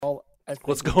I think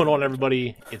What's we going can on, make it.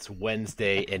 everybody? It's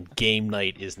Wednesday, and game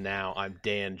night is now. I'm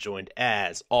Dan, joined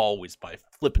as always by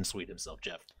Flippin' Sweet himself,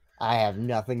 Jeff. I have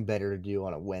nothing better to do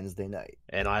on a Wednesday night.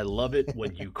 And I love it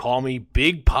when you call me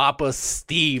Big Papa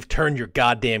Steve. Turn your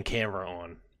goddamn camera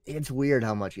on. It's weird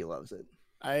how much he loves it.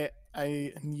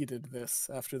 I needed this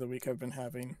after the week I've been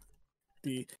having.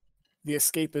 The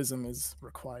escapism is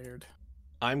required.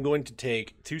 I'm going to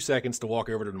take 2 seconds to walk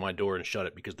over to my door and shut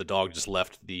it because the dog just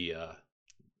left the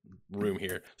room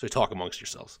here. So talk amongst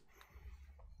yourselves.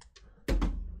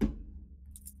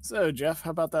 So, Jeff,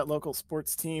 how about that local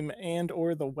sports team and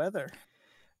or the weather?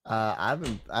 I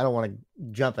don't want to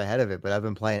jump ahead of it, but I've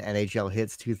been playing NHL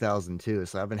Hits 2002,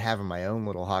 so I've been having my own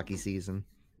little hockey season.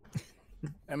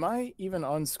 Am I even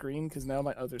on screen? Because now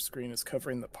my other screen is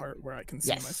covering the part where I can see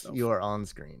Yes, myself. you are on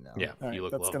screen now. Yeah, All right, you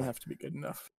look that's lovely. going to have to be good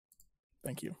enough.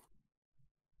 Thank you.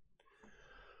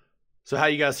 So how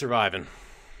you guys surviving?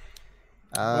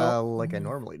 Like I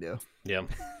normally do. Yeah.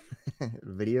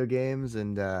 Video games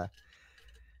and I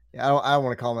don't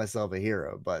want to call myself a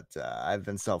hero, but I've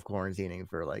been self-quarantining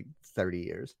for like 30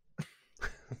 years.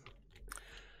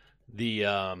 The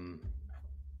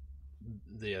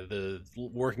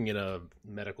working in a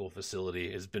medical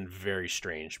facility has been very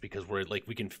strange because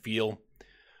we can feel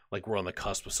like we're on the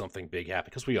cusp of something big happening,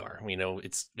 because we are. We know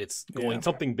it's going. Yeah.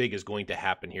 Something big is going to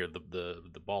happen here. The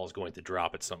ball is going to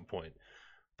drop at some point.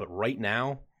 But right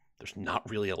now, there's not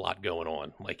really a lot going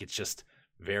on. Like, it's just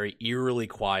very eerily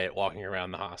quiet walking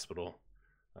around the hospital.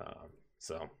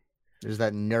 So There's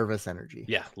that nervous energy.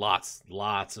 yeah, lots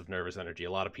of nervous energy.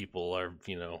 A lot of people are,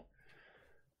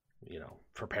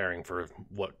 preparing for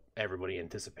what everybody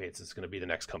anticipates is going to be the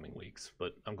next coming weeks.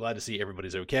 But I'm glad to see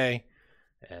everybody's okay.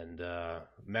 And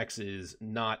Mex is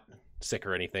not sick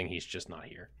or anything. He's just not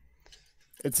here.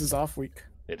 It's his off week.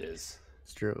 It is.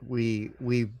 It's true. We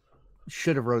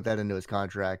should have wrote that into his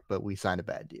contract, but we signed a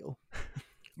bad deal.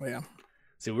 Yeah.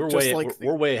 See, we're Just like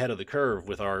we're way ahead of the curve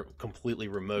with our completely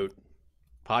remote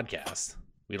podcast.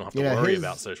 We don't have to Yeah, worry his-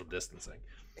 about social distancing.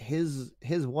 His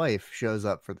wife shows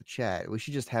up for the chat. We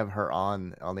should just have her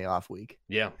on the off week.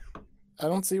 Yeah. I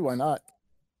don't see why not.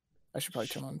 I should probably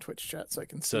turn on Twitch chat so I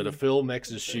can see. So to fill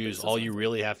Mex's Yeah, shoes, this all is you awesome.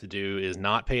 really have to do is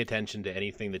not pay attention to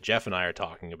anything that Jeff and I are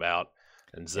talking about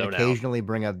and zone And out. occasionally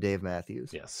bring up Dave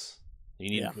Matthews. Yes.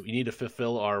 You Yeah. need to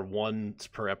fulfill our once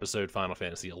per episode Final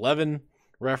Fantasy 11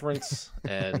 reference,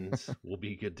 and we'll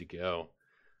be good to go.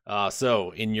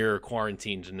 So in your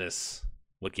quarantinedness,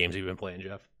 what games have you been playing,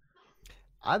 Jeff?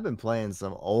 I've been playing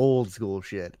some old school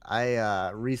shit. I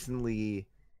recently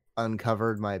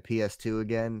uncovered my PS2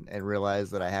 again and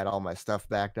realized that I had all my stuff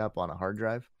backed up on a hard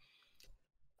drive.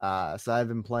 So I've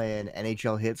been playing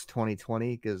NHL Hits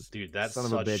 2020 because Dude, that's son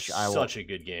of such, a bitch, such a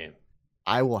good game.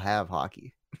 I will have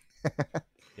hockey.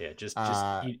 Yeah, just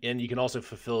Uh, and you can also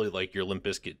fulfill like your Limp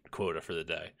Bizkit quota for the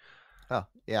day. Oh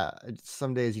yeah,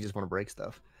 some days you just want to break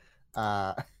stuff.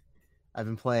 I've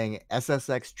been playing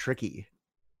SSX Tricky,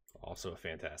 Also a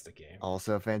fantastic game.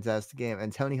 also a fantastic game,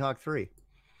 and Tony Hawk 3.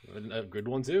 A good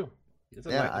one too. It's a,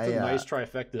 Yeah, it's a nice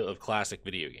trifecta of classic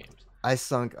video games. I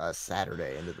sunk a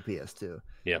Saturday into the PS2.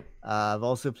 Yeah. I've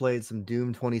also played some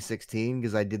Doom 2016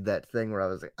 because I did that thing where I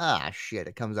was like, shit,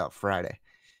 it comes out Friday.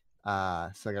 So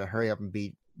I gotta hurry up and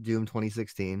beat Doom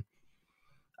 2016.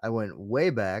 I went way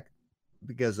back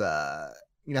because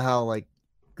you know how like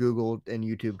Google and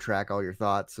YouTube track all your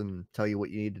thoughts and tell you what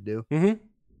you need to do.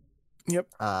 Mm-hmm. Yep.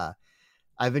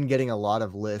 I've been getting a lot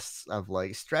of lists of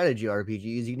like strategy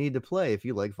RPGs you need to play if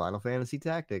you like Final Fantasy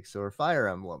Tactics or Fire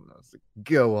Emblem. And I was like,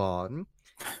 go on.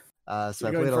 So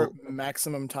I You're played going for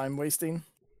maximum time wasting.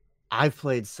 I've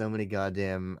played so many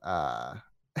goddamn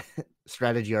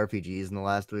strategy RPGs in the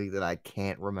last week that I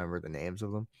can't remember the names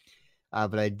of them.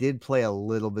 But I did play a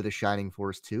little bit of Shining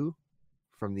Force 2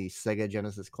 from the Sega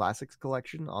Genesis Classics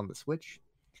collection on the Switch.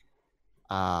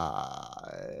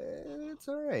 It's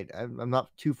all right. I'm not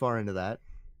too far into that.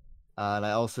 And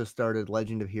I also started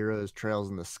Legend of Heroes Trails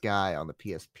in the Sky on the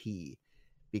PSP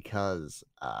because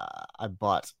I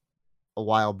bought a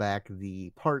while back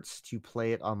the parts to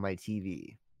play it on my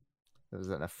TV. It was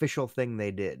an official thing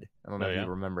they did. I don't know Oh, if yeah? you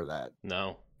remember that.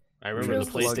 No. I remember Trails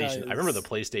the of the Sky PlayStation. I remember the is-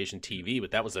 PlayStation TV,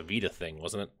 but that was a Vita thing,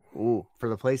 wasn't it? Ooh, for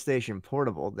the PlayStation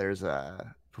Portable, there's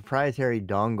a proprietary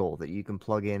dongle that you can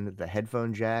plug in the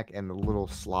headphone jack and the little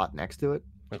slot next to it,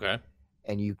 Okay.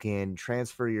 and you can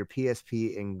transfer your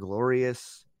PSP in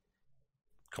glorious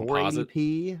Composite.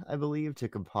 480p, I believe, to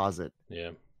composite.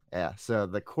 Yeah. Yeah, so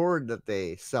the cord that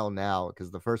they sell now, because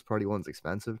the first party one's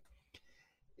expensive,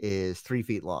 is 3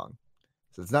 feet long.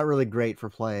 So it's not really great for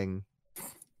playing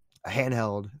a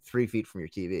handheld 3 feet from your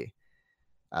TV.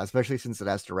 especially since it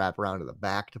has to wrap around to the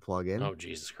back to plug in. Oh,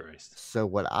 Jesus Christ. So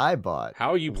what I bought,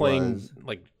 How are you playing? was-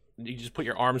 Like, you just put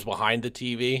your arms behind the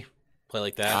TV? Play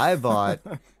like that? I bought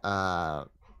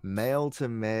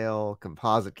male-to-male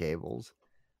composite cables,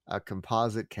 a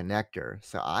composite connector.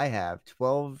 So I have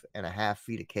 12.5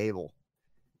 feet of cable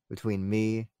between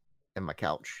me and my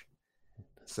couch.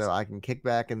 So I can kick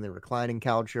back in the reclining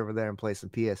couch over there and play some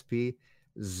PSP.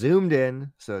 Zoomed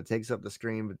in, so it takes up the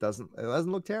screen, but doesn't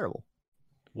look terrible.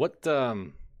 What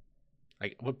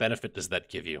what benefit does that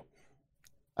give you?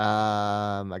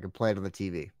 I can play it on the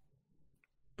TV.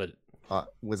 But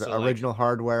with so, the original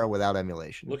hardware without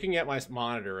emulation. Looking at my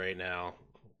monitor right now,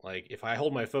 like if I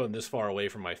hold my phone this far away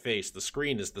from my face, the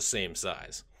screen is the same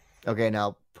size. Okay,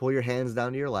 now pull your hands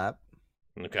down to your lap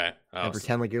Okay. and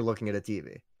pretend like you're looking at a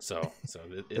TV. So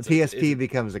The PSP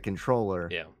becomes a controller,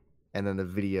 yeah, and then the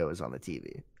video is on the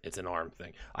TV. it's an arm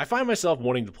thing. I find myself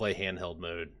wanting to play handheld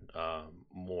mode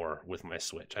more with my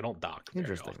Switch. I don't dock very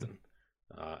Interesting.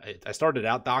 often. I started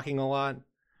out docking a lot,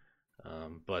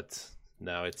 but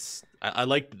no, I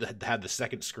like to have the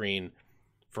second screen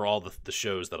for all the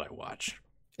shows that I watch.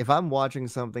 If I'm watching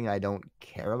something I don't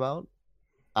care about,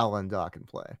 I'll undock and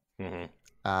play. Hmm.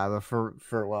 But for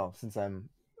since I'm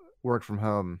work from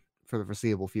home for the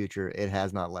foreseeable future, it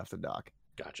has not left the dock.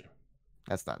 Gotcha.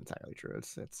 That's not entirely true.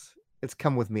 It's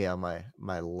come with me on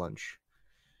my lunch,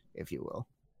 if you will.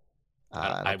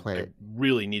 I play it.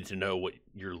 really need to know what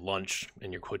your lunch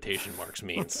and your quotation marks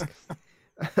means.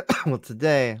 Well,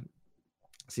 today,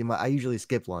 see, I usually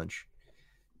skip lunch,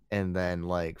 and then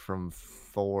like from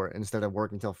 4, instead of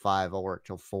working till 5, I'll work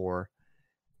till 4,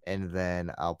 and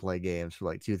then I'll play games for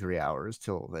like 2-3 hours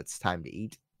till it's time to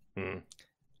eat. Mhm.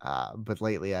 But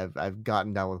lately, I've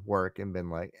gotten done with work and been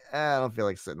like, I don't feel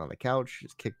like sitting on the couch.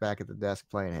 Just kick back at the desk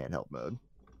playing handheld mode.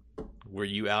 Were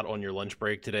you out on your lunch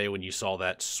break today when you saw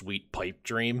that sweet pipe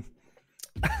dream?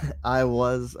 I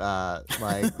was.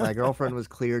 My girlfriend was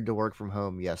cleared to work from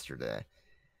home yesterday,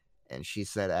 and she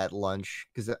said at lunch,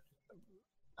 because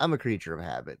I'm a creature of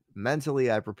habit.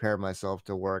 Mentally, I prepare myself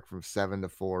to work from 7 to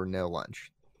 4, no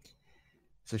lunch.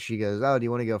 So she goes, "Oh, do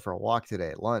you want to go for a walk today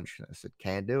at lunch?" And I said,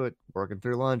 "Can't do it. Working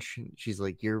through lunch." And she's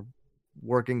like, "You're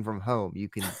working from home. You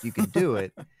can do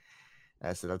it." And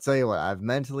I said, "I'll tell you what. I've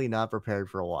mentally not prepared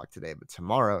for a walk today, but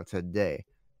today,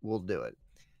 we'll do it."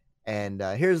 And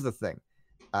here's the thing.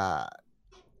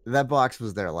 That box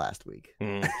was there last week,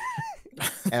 Mm.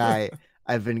 and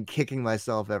I've been kicking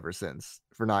myself ever since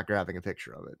for not grabbing a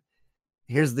picture of it.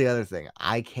 Here's the other thing.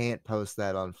 I can't post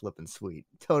that on Flippin' Sweet.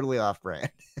 Totally off brand.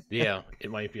 Yeah, it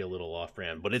might be a little off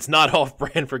brand, but it's not off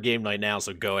brand for Game Night Now,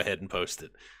 so go ahead and post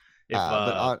it. If,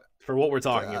 for what we're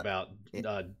talking about,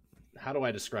 how do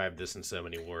I describe this in so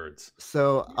many words?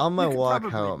 So on my You could walk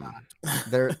probably home,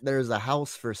 not. there's a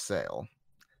house for sale.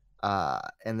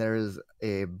 And there's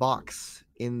a box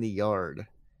in the yard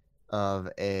of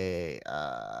a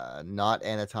not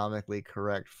anatomically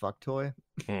correct fuck toy.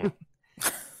 Hmm.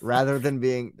 rather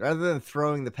than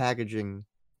throwing the packaging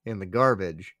in the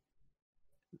garbage,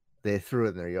 they threw it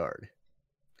in their yard.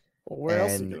 Well, where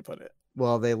else are you And- gonna put it?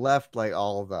 Well, they left like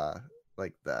all the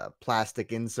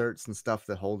plastic inserts and stuff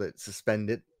that hold it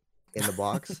suspended in the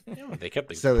box. Yeah, they kept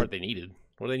the So- part they needed.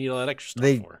 What do they need all that extra stuff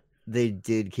They- for? They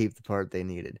did keep the part they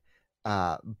needed.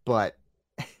 But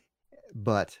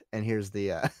and here's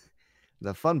the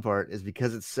the fun part is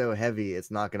because it's so heavy, it's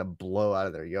not gonna blow out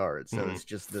of their yard. So Mhm. it's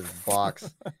just this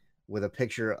box with a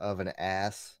picture of an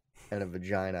ass and a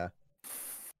vagina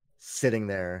sitting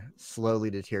there, slowly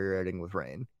deteriorating with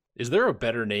rain. Is there a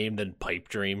better name than Pipe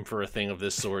Dream for a thing of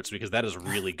this sorts? Because that is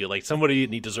really good. Like somebody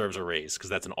deserves a raise because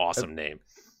that's an awesome name.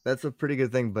 That's a pretty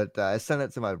good thing, but I sent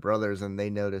it to my brothers and they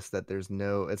noticed that it's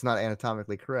not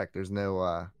anatomically correct. There's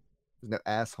no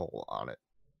asshole on it.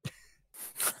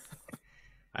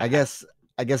 I guess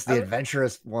the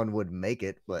adventurous one would make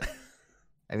it, but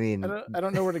I mean, I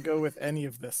don't know where to go with any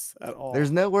of this at all.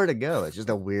 there's nowhere to go. It's just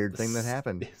a weird thing that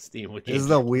happened. Steve, what This games,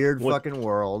 is a weird what- fucking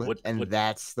world, what- and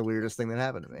that's the weirdest thing that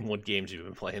happened to me. what games you've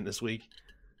been playing this week?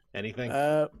 Anything?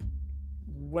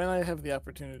 When I have the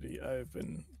opportunity, I've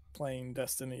been playing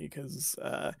Destiny because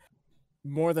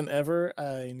more than ever,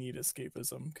 I need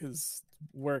escapism because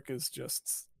work is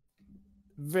just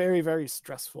very, very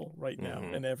stressful right now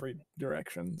Mhm. in every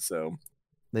direction. So,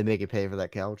 They make you pay for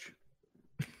that couch,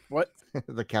 what?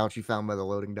 the couch you found by the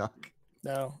loading dock.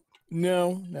 No.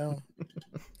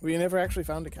 We never actually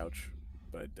found a couch,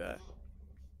 but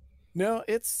no,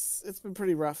 it's been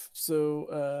pretty rough.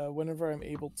 So whenever I'm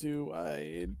able to,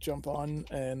 I jump on,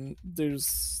 and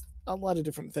there's a lot of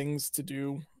different things to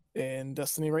do in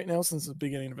Destiny right now since the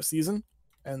beginning of a season,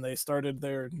 and they started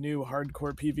their new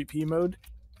hardcore PvP mode,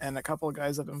 and a couple of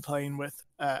guys I've been playing with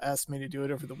asked me to do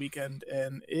it over the weekend,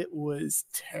 and it was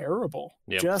terrible.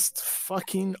 Yep. Just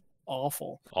fucking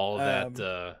awful. All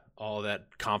of that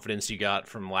confidence you got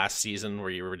from last season where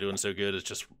you were doing so good is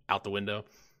just out the window.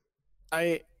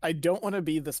 I don't want to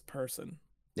be this person.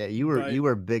 Yeah, you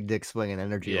were big dick swinging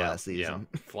energy last season.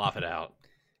 Yeah, flop it out.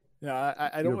 Yeah,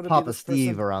 I don't want to be Papa this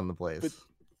Steve person, around the place. but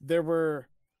there were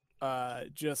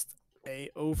just a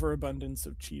overabundance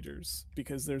of cheaters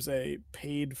because there's a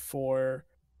paid for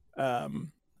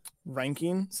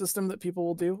ranking system that people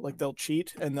will do. Like they'll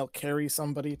cheat and they'll carry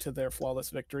somebody to their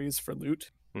flawless victories for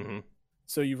loot. Mm-hmm.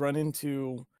 So you run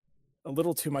into a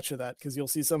little too much of that because you'll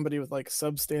see somebody with like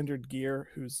substandard gear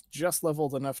who's just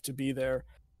leveled enough to be there,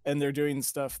 and they're doing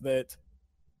stuff that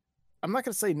I'm not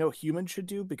going to say no human should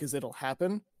do because it'll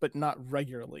happen, but not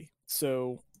regularly.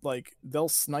 So like they'll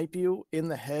snipe you in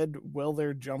the head while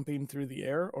they're jumping through the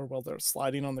air or while they're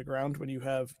sliding on the ground when you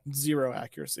have 0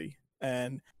 accuracy,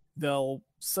 and they'll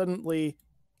suddenly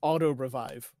auto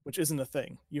revive, which isn't a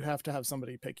thing. You have to have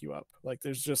somebody pick you up. Like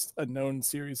there's just a known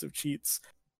series of cheats.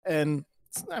 And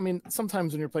I mean,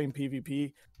 sometimes when you're playing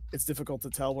PvP, it's difficult to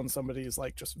tell when somebody is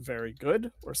like just very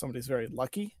good or somebody's very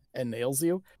lucky and nails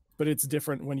you. But it's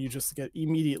different when you just get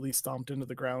immediately stomped into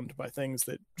the ground by things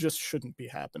that just shouldn't be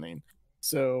happening.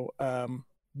 So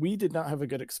we did not have a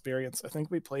good experience. I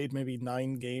think we played maybe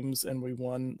 9 games and we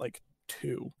won like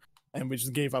 2, and we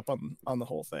just gave up on the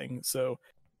whole thing. So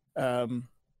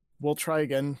we'll try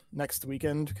again next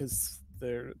weekend because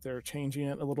they're changing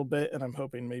it a little bit, and I'm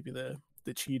hoping maybe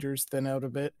the cheaters thin out a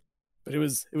bit. But it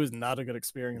was not a good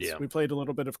experience. Yeah. We played a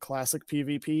little bit of classic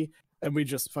PvP, and we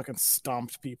just fucking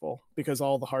stomped people because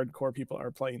all the hardcore people are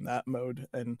playing that mode.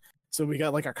 And so we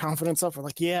got like our confidence up. We're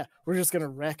like, yeah, we're just gonna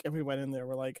wreck. And we went in there.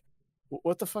 We're like,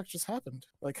 what the fuck just happened?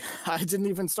 Like, I didn't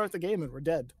even start the game and we're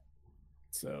dead.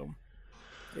 So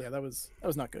yeah, that was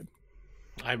not good.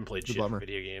 I haven't played shit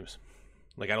video games.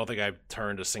 Like, I don't think I've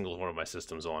turned a single one of my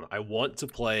systems on. I want to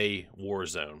play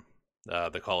Warzone,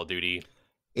 the Call of Duty.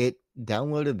 It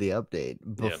downloaded the update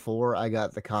before I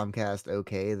got the Comcast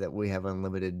okay that we have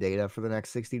unlimited data for the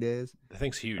next 60 days. The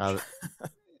thing's huge.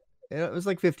 It was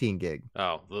like 15 gig.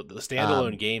 Oh, the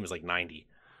standalone game is like 90.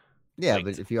 Yeah, like,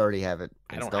 but if you already have it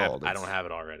installed, I don't have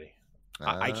it already.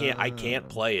 I can't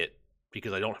play it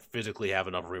because I don't physically have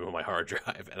enough room on my hard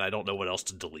drive, and I don't know what else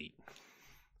to delete.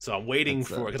 So I'm waiting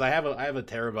for, because I have a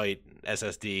terabyte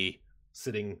SSD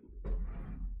sitting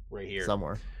right here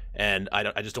somewhere, and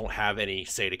I just don't have any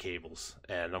SATA cables,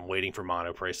 and I'm waiting for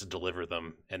Monoprice to deliver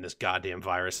them, and this goddamn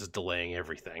virus is delaying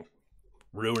everything,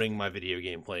 ruining my video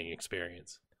game playing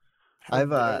experience.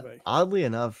 I've oddly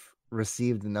enough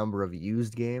received a number of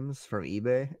used games from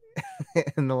eBay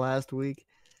in the last week,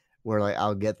 where like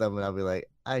I'll get them and I'll be like,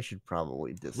 I should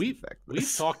probably disinfect this.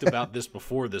 We've talked about this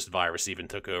before this virus even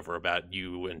took over, about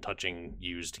you and touching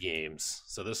used games.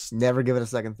 So this never give it a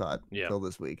second thought until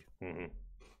this week. Mm-hmm.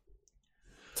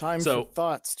 Time for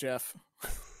thoughts, Jeff.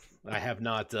 I have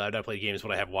not I've not played games, but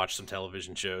I have watched some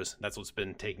television shows. That's what's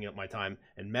been taking up my time.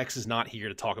 And Mex is not here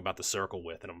to talk about The Circle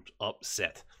with, and I'm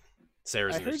upset.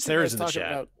 Sarah's in the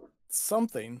chat. About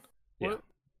something. Yeah. What?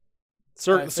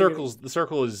 The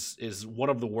Circle is one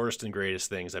of the worst and greatest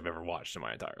things I've ever watched in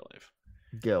my entire life.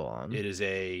 Go on. It's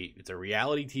a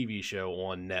reality TV show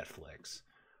on Netflix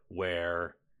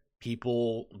where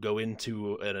people go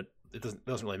into it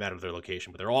doesn't really matter their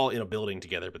location, but they're all in a building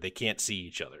together, but they can't see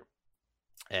each other.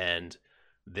 And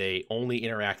they only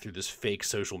interact through this fake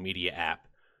social media app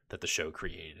that the show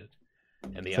created.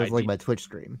 And the so it's like my Twitch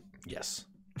stream. Yes.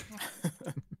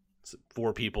 It's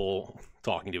 4 people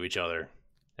talking to each other,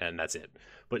 and that's it.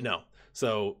 But no.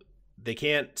 So they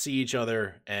can't see each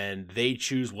other, and they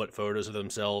choose what photos of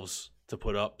themselves to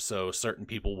put up. So certain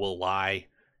people will lie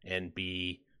and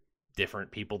be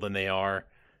different people than they are.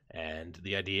 And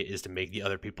the idea is to make the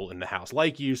other people in the house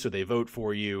like you, so they vote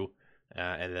for you.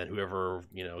 And then whoever,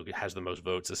 has the most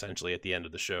votes essentially at the end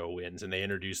of the show wins. And they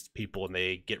introduce people and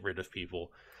they get rid of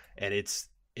people. And it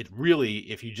really,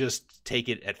 if you just take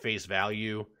it at face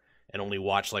value and only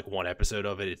watch like one episode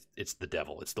of it, it's the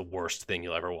devil. It's the worst thing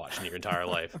you'll ever watch in your entire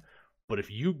life. But if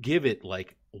you give it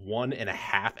like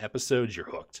 1.5 episodes, you're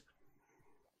hooked.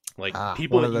 Like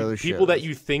people that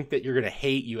you think that you're going to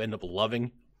hate, you end up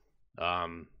loving.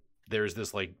 There's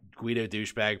this like Guido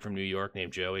douchebag from New York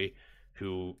named Joey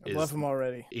who I love him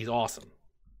already. He's awesome.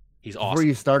 Before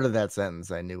you started that sentence,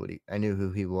 I knew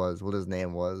who he was, what his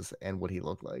name was, and what he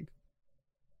looked like.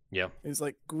 Yeah. He's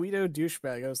like Guido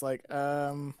douchebag. I was like,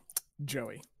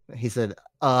 Joey. He said,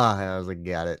 and I was like,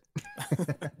 got it.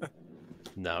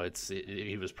 No,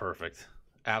 he was perfect.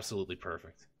 Absolutely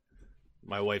perfect.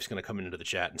 My wife's going to come into the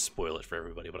chat and spoil it for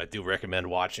everybody, but I do recommend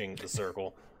watching The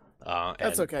Circle.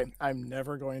 That's okay. I'm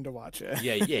never going to watch it.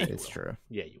 Yeah, It's true.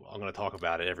 Yeah, you will. I'm going to talk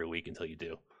about it every week until you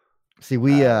do. See,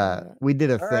 we did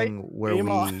a all thing right, where game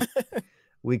on.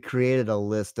 we created a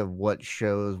list of what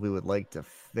shows we would like to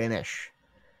finish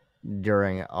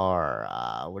during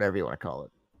our whatever you want to call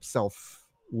it,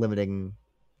 self-limiting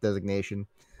designation.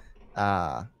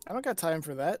 I don't got time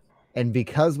for that. And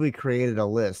because we created a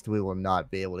list, we will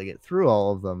not be able to get through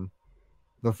all of them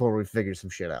before we figure some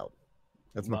shit out.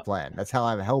 That's my plan. That's how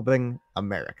I'm helping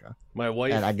America. My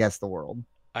wife and I guess the world.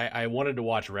 I wanted to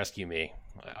watch Rescue Me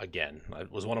again. It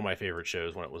was one of my favorite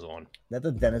shows when it was on. That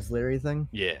the Dennis Leary thing?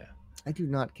 Yeah. I do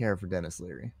not care for Dennis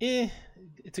Leary.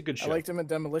 It's a good show. I liked him in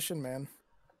Demolition Man.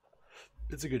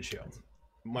 It's a good show.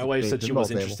 My wife said she was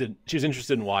interested. She was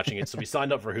interested in watching it, so we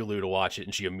signed up for Hulu to watch it,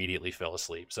 and she immediately fell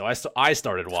asleep. So I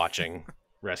started watching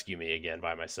Rescue Me again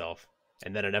by myself,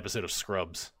 and then an episode of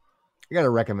Scrubs. I got a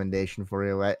recommendation for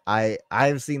you.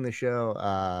 I've seen the show.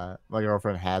 My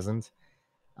girlfriend hasn't.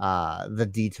 The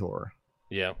Detour.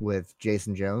 Yeah. With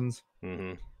Jason Jones.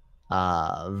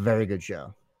 Mm-hmm. Very good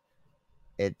show.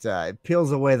 It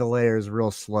peels away the layers real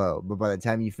slow, but by the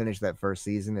time you finish that first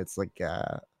season, it's like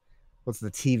what's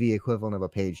the TV equivalent of a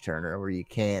page turner, where you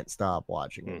can't stop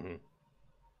watching it.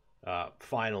 Mm-hmm.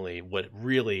 Finally, what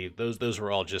really those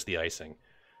were all just the icing.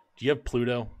 Do you have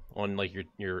Pluto on like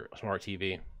your smart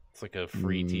TV? It's like a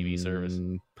free TV service.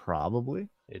 Probably.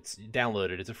 It's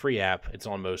downloaded. It's a free app. It's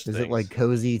on most Is things. it like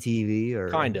Cozy TV or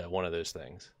kinda one of those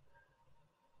things?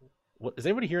 What is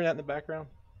anybody hearing that in the background?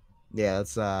 Yeah,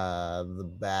 it's the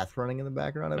bath running in the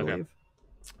background, I Okay. believe.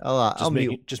 I'll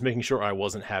mute. Just making sure I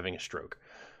wasn't having a stroke.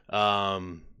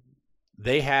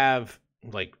 They have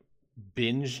like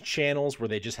binge channels where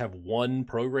they just have one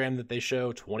program that they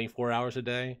show 24 hours a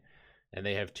day, and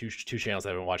they have two channels that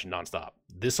I've been watching nonstop: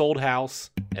 This Old House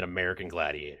and American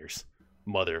Gladiators.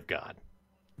 Mother of God,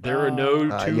 there are no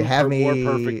two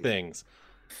more perfect things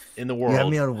in the world. You have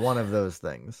me on one of those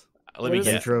things. Let me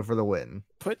guess. Intro for the win.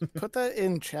 Put that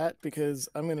in chat because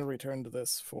I'm going to return to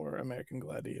this for American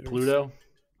Gladiators. Pluto.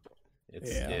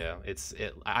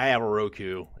 I have a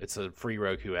Roku. It's a free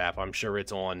Roku app. I'm sure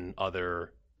it's on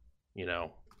other,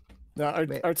 No, our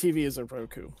TV is a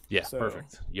Roku. Yeah, so.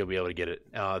 Perfect. You'll be able to get it.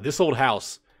 This Old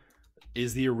House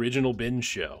is the original binge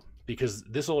show, because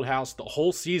This Old House, the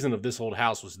whole season of This Old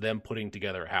House was them putting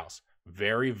together a house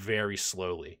very, very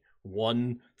slowly,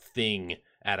 one thing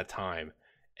at a time.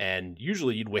 And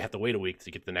usually you'd have to wait a week to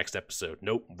get the next episode.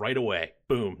 Nope, right away.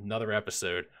 Boom, another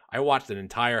episode. I watched an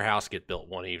entire house get built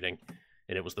one evening,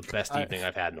 and it was the best evening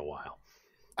I've had in a while.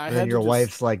 And then your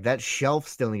wife's like, that shelf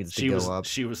still needs to go up.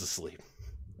 She was asleep.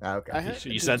 Okay.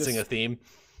 You sensing a theme?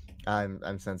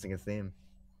 I'm sensing a theme.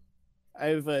 I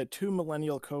have 2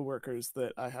 millennial coworkers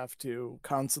that I have to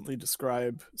constantly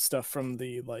describe stuff from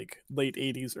the late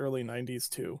 80s, early 90s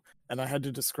to, and I had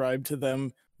to describe to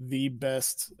them the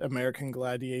best American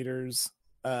Gladiators.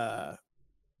 I'm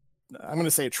going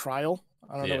to say trial.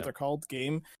 I don't know what they're called.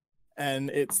 Game, and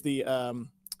it's the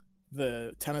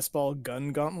tennis ball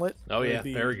gun gauntlet. Oh yeah,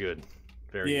 very good.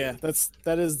 Very good.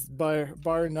 that is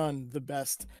bar none the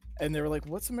best. And they were like,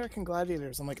 "What's American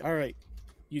Gladiators?" I'm like, "All right,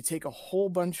 you take a whole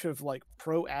bunch of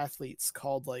pro athletes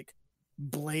called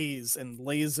Blaze and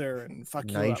Laser and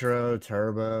Nitro,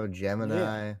 Turbo,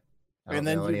 Gemini." Yeah. And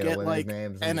then you get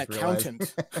an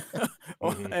accountant,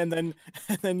 and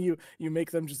then you make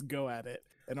them just go at it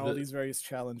and all these various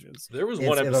challenges. There was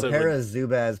one episode. If a pair of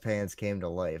Zubaz pants came to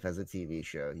life as a TV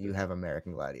show, you have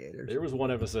American Gladiators. There was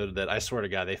one episode that I swear to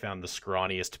God they found the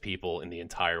scrawniest people in the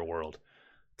entire world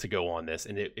to go on this,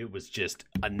 and it was just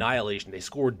annihilation. They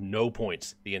scored no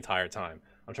points the entire time.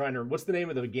 I'm trying to. What's the name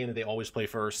of the game that they always play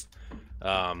first,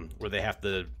 where they have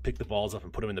to pick the balls up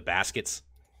and put them in the baskets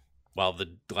while the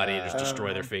gladiators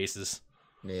destroy their faces?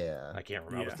 Yeah, I can't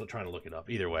remember. I'm still trying to look it up.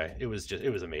 Either way, it was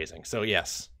amazing. So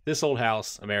yes, This Old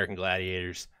House, American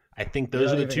Gladiators. I think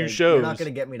those are the two shows. You're not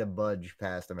going to get me to budge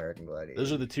past American Gladiators.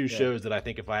 Those are the two shows that I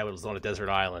think if I was on a desert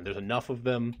island, there's enough of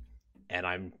them, and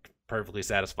I'm perfectly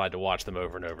satisfied to watch them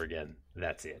over and over again.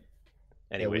 That's it.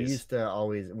 Anyways, we used to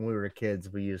always, when we were kids,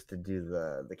 we used to do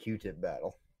the Q-tip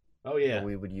battle. Oh yeah,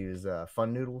 we would use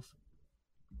fun noodles.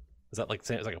 Is that it's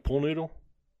like a pool noodle?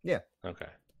 Yeah. Okay.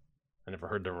 I never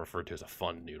heard them referred to as a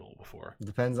fun noodle before.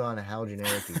 Depends on how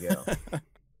generic you go.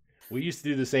 We used to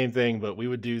do the same thing, but we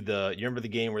would do you remember the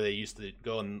game where they used to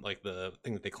go on the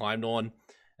thing that they climbed on,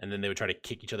 and then they would try to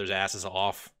kick each other's asses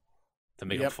off to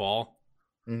make them fall?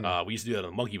 Mm-hmm. We used to do that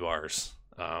on monkey bars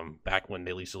back when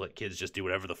they used to let kids just do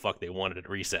whatever the fuck they wanted at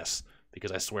recess,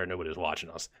 because I swear nobody was watching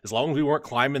us. As long as we weren't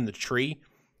climbing the tree,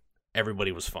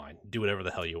 everybody was fine. Do whatever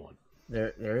the hell you want.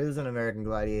 There is an American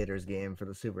Gladiators game for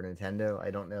the Super Nintendo.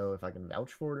 I don't know if I can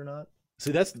vouch for it or not.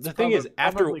 See, that's the thing is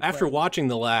after watching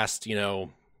the last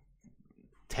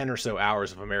 10 or so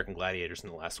hours of American Gladiators in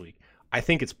the last week, I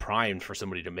think it's primed for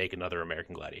somebody to make another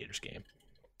American Gladiators game.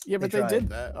 Yeah, but they did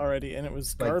that already, and it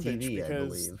was garbage TV,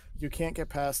 because you can't get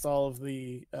past all of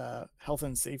the health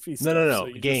and safety stuff. No, so a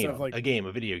video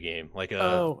game, like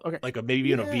okay. Maybe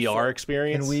even a VR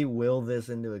experience. Can we will this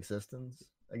into existence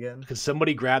again? Because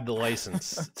somebody grabbed the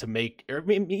license to make, or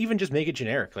maybe even just make it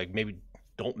generic. Like maybe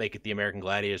don't make it the American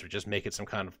Gladiators, but just make it some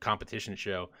kind of competition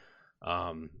show.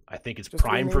 I think it's Just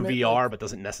primed for rename it, VR, like- but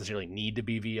doesn't necessarily need to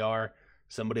be VR.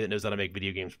 Somebody that knows how to make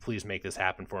video games, please make this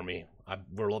happen for me.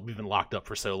 We've been locked up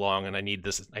for so long, and I need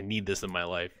this. I need this in my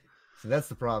life. So that's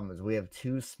the problem, is we have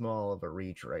too small of a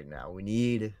reach right now. We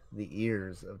need the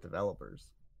ears of developers.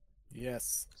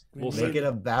 Yes. We'll Make it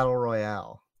a battle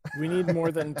royale. We need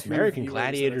more than 2 American viewers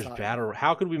Gladiators at a time. battle.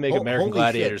 How could we make Holy American shit,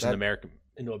 Gladiators that-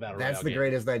 into a battle That's royale the game?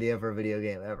 greatest idea for a video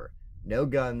game ever. No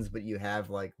guns, but you have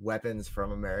like weapons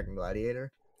from American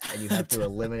Gladiator, and you have to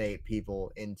eliminate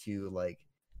people into like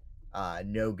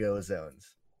no-go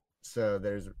zones. So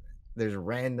there's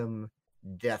random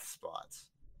death spots,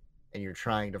 and you're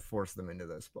trying to force them into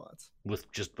those spots.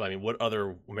 With just, what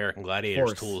other American Gladiators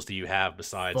Force. tools do you have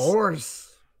besides?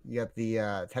 Force. You got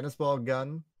the tennis ball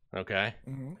gun. Okay.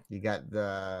 Mhm. You got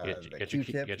the Get your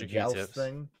Q-tip, get your joust Q-tips.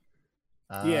 thing.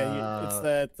 It's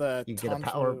that. You get a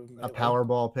Tonfu metal. power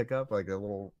ball pickup, like a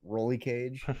little rolly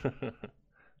cage.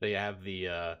 They have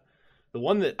the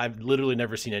one that I've literally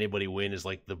never seen anybody win is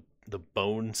like the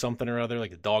bone something or other,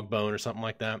 like the dog bone or something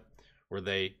like that, where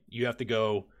you have to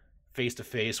go face to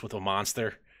face with a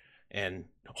monster and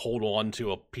hold on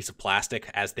to a piece of plastic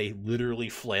as they literally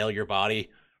flail your body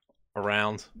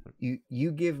around.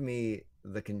 You give me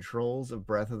the controls of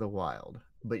Breath of the Wild,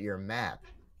 but your map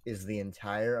is the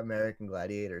entire American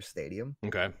Gladiator Stadium,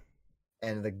 Okay.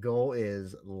 and the goal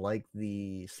is, like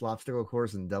the Slopstickle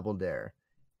course in Double Dare,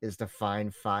 is to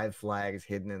find 5 flags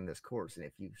hidden in this course, and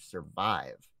if you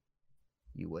survive,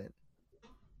 you win.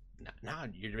 Now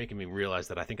you're making me realize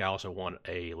that I think I also want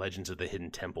a Legends of the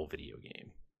Hidden Temple video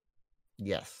game.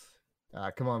 Yes.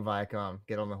 Come on, Viacom,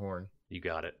 get on the horn. You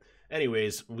got it.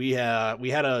 Anyways, we had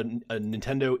a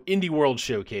Nintendo Indie World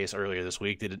showcase earlier this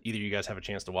week. Did either of you guys have a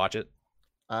chance to watch it?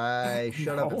 I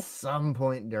showed up No. at some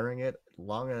point during it,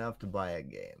 long enough to buy a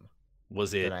game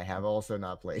Was it? that I have also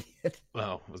not played it.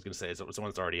 Well, I was gonna say it's the one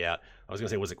that's already out. I was gonna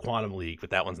say was it Quantum League, but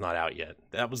that one's not out yet.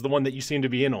 That was the one that you seem to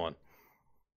be in on.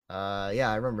 Yeah,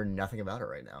 I remember nothing about it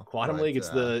right now. Quantum but, League. It's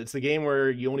the game where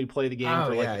you only play the game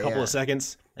for like yeah, a couple yeah. of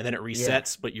seconds and then it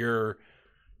resets, but you're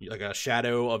like a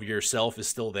shadow of yourself is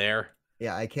still there.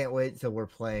 Yeah, I can't wait till we're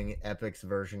playing Epic's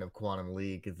version of Quantum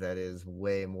League that is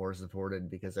way more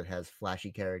supported because it has flashy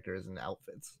characters and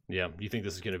outfits. Yeah, you think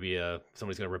this is gonna be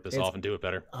somebody's gonna rip this It's- off and do it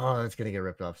better? Oh, it's gonna get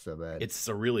ripped off so bad. It's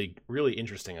a really, really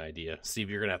interesting idea. Steve,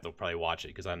 you're gonna have to probably watch it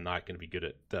because I'm not gonna be good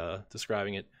at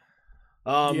describing it.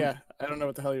 Yeah, I don't know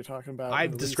what the hell you're talking about.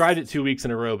 I've at described it least- 2 weeks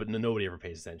in a row, but nobody ever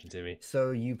pays attention to me.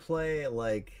 So you play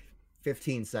like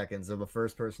 15 seconds of a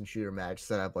first-person shooter match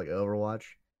set up like Overwatch,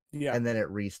 Yeah, and then it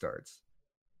restarts.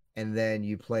 And then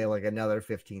you play like another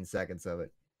 15 seconds of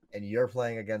it, and you're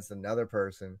playing against another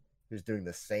person who's doing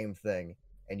the same thing,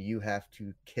 and you have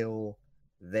to kill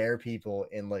their people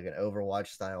in like an Overwatch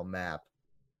style map,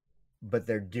 but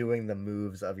they're doing the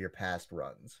moves of your past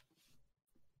runs.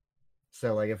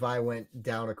 So like if I went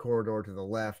down a corridor to the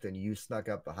left and you snuck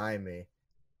up behind me,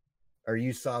 or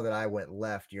you saw that I went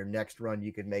left, your next run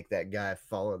you could make that guy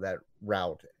follow that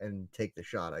route and take the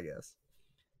shot, I guess.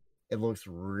 It looks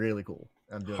really cool.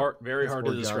 I'm doing Very piss hard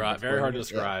to poor job describe. Very hard to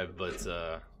explaining it. Yeah.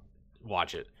 describe, but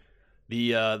watch it.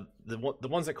 The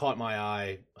ones that caught my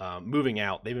eye, moving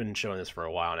out. They've been showing this for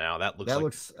a while now. That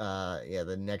looks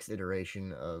The next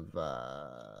iteration of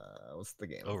what's the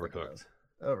game? I'm thinking Overcooked.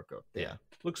 of? Overcooked. Yeah. Yeah.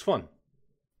 Looks fun.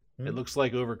 It Hmm. looks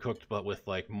like Overcooked, but with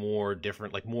like more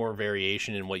different, like more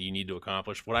variation in what you need to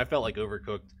accomplish. What I felt like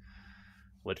Overcooked,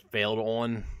 what failed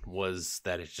on was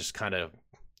that it's just kind of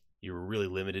you were really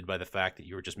limited by the fact that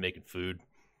you were just making food.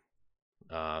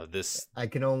 This I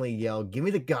can only yell, "Give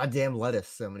me the goddamn lettuce!"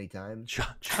 so many times.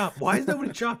 chop. Why is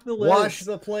nobody chopping the lettuce? Wash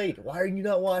the plate. Why are you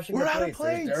not washing We're the out of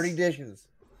plates? There's dirty plates. dishes.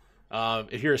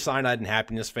 If you're a Cyanide and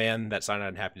Happiness fan, that Cyanide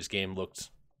and Happiness game looked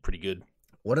pretty good.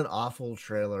 What an awful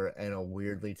trailer and a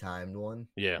weirdly timed one.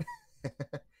 Yeah, I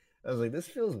was like, this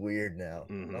feels weird now.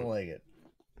 I Mhm. don't like it.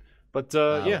 but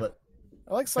Uh, yeah. But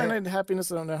I like Cyanide and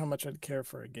Happiness. I don't know how much I'd care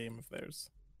for a game of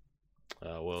theirs.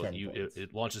 Well, 10 it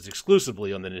points. launches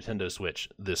exclusively on the Nintendo Switch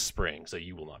this spring, so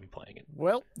you will not be playing it.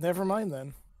 Well, never mind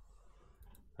then.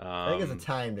 I think it's a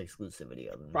timed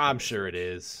exclusivity of them. I'm sure it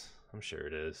is. I'm sure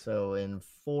it is. So in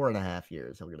 4.5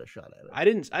 years, he'll get a shot at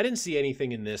it. I didn't see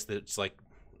anything in this that's like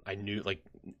I knew, like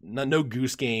no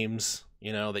goose games,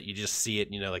 that you just see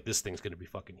it, like this thing's gonna be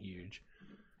fucking huge.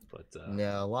 But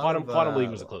no, Quantum League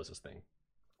was the closest thing.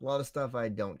 A lot of stuff I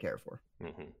don't care for.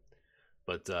 Mm-hmm.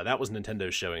 But that was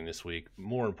Nintendo's showing this week.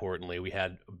 More importantly, we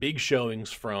had big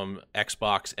showings from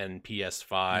Xbox and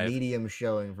PS5. Medium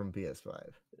showing from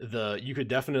PS5. You could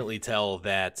definitely tell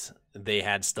that they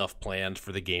had stuff planned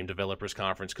for the Game Developers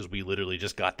Conference, because we literally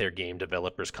just got their Game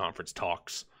Developers Conference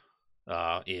talks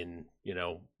in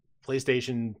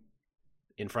PlayStation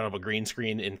in front of a green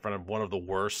screen in front of one of the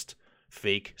worst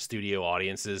fake studio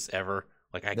audiences ever.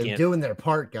 Like They're doing their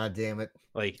part, goddammit.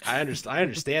 Like I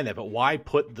understand that, but why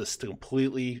put this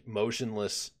completely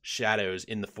motionless shadows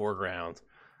in the foreground?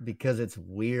 Because it's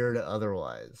weird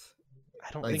otherwise.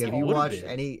 I don't like think if you watched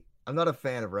any. I'm not a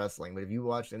fan of wrestling, but if you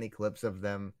watched any clips of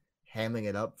them hamming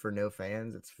it up for no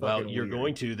fans, it's fucking you're weird.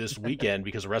 going to this weekend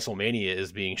because WrestleMania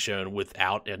is being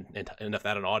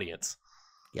an audience.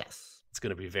 Yes, it's going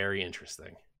to be very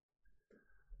interesting.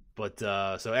 But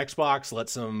so Xbox let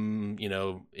some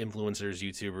influencers,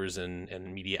 YouTubers,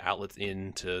 and media outlets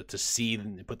in to see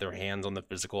and put their hands on the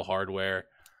physical hardware.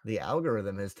 The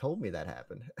algorithm has told me that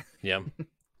happened. Yeah,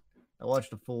 I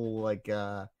watched a full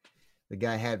the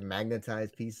guy had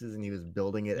magnetized pieces and he was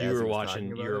building it. You were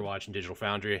watching Digital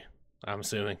Foundry, I'm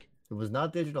assuming. It was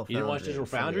not Digital Foundry. You didn't watch Digital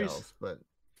Foundries? Else, but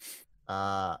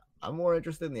I'm more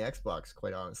interested in the Xbox,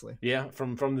 quite honestly. Yeah,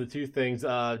 from the two things,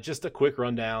 just a quick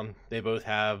rundown. They both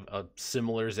have a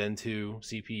similar Zen 2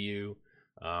 CPU.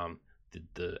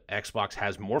 The Xbox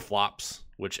has more flops,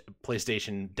 which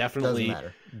PlayStation definitely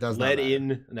led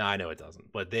in. No, I know it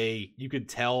doesn't, but you could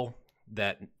tell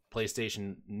that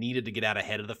PlayStation needed to get out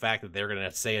ahead of the fact that they're going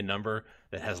to say a number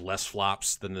that has less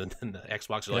flops than the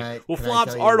Xbox.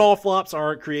 Flops aren't all flops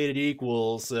aren't created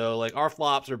equal, so like our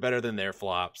flops are better than their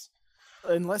flops.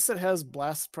 Unless it has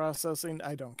blast processing,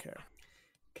 I don't care.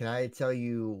 Can I tell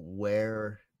you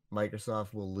where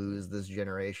Microsoft will lose this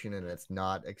generation and it's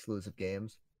not exclusive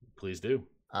games? Please do.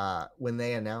 When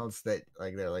they announced that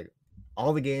they're like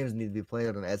all the games need to be played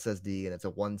on an SSD and it's a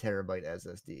 1 terabyte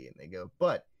SSD, and they go,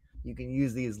 but you can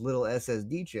use these little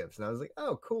SSD chips. And I was like,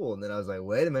 oh, cool. And then I was like,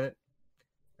 wait a minute.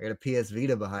 I got a PS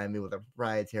Vita behind me with a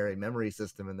proprietary memory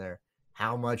system in there.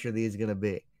 How much are these going to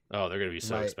be? Oh, they're going to be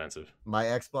so expensive. My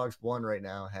Xbox One right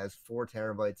now has 4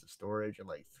 terabytes of storage and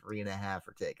 3.5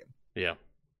 are taken. Yeah.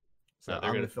 So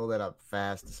I'm going to fill that up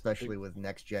fast, especially with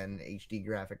next gen HD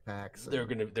graphic packs. They're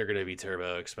going to be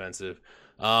turbo expensive.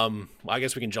 I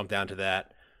guess we can jump down to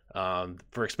that.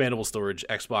 For expandable storage,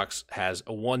 Xbox has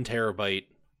a 1 terabyte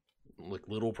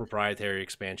little proprietary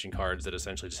expansion cards that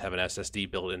essentially just have an SSD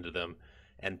built into them,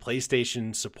 and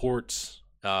PlayStation supports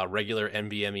regular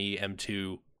NVMe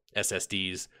M2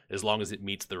 SSDs as long as it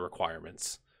meets the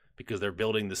requirements, because they're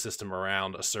building the system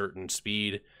around a certain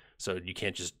speed, so you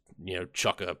can't just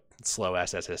chuck a slow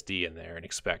ass SSD in there and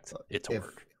expect it to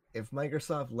work. If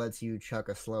Microsoft lets you chuck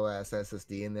a slow ass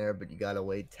SSD in there, but you gotta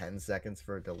wait 10 seconds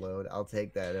for it to load, I'll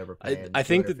take that over. I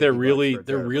think that they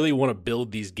really want to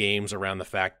build these games around the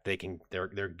fact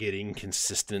they're getting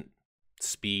consistent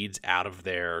speeds out of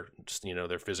their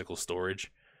their physical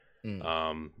storage.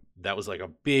 That was a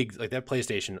big that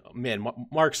PlayStation, man.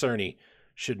 Mark Cerny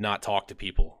should not talk to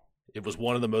people. It was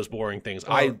one of the most boring things.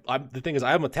 The thing is,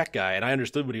 I'm a tech guy, and I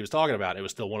understood what he was talking about. It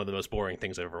was still one of the most boring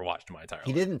things I've ever watched in my entire life.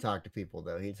 He didn't talk to people,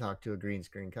 though. He talked to a green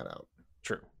screen cutout.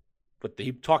 True. But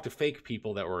he talked to fake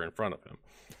people that were in front of him.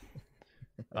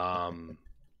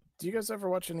 Do you guys ever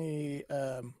watch any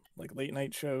late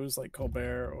night shows like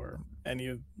Colbert or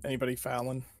anybody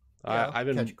Fallon? I've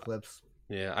been catch clips.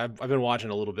 Yeah, I've been watching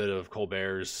a little bit of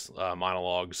Colbert's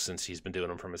monologues since he's been doing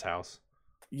them from his house.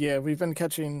 Yeah, we've been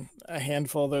catching a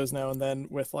handful of those now and then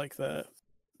with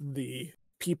the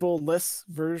people-less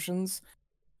versions,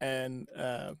 and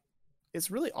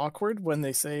it's really awkward when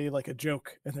they say a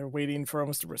joke and they're waiting for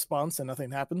almost a response and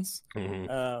nothing happens.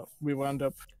 Mm-hmm. We wound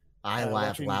up. I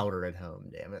laugh louder at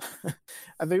home. Damn it!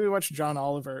 I think we watched John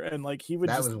Oliver, and he would.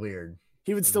 That was weird.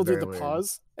 He would still do the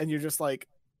pause, and you're just like,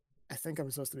 I think I'm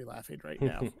supposed to be laughing right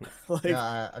now.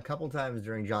 A couple times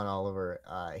during John Oliver,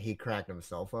 he cracked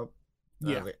himself up.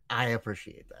 Yeah, I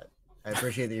appreciate that. I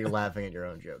appreciate that you're laughing at your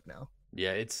own joke now.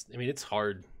 Yeah, it's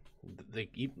hard.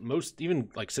 Even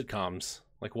sitcoms,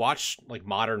 watch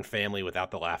Modern Family without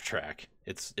the laugh track.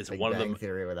 It's Big one Bang of them.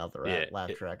 Theory without the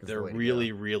laugh track. They're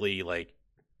really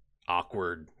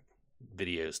awkward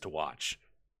videos to watch.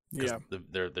 Yeah,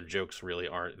 their jokes really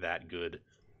aren't that good.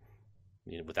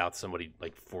 Without somebody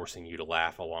forcing you to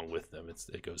laugh along with them,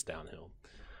 it goes downhill.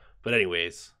 But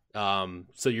anyways,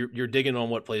 so you're digging on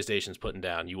what PlayStation's putting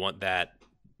down. You want that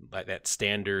like that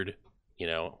standard,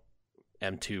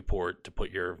 M2 port to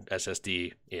put your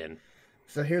SSD in.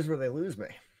 So here's where they lose me.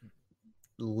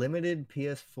 Limited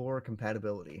PS4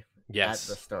 compatibility. Yes.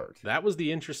 At the start. That was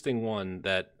the interesting one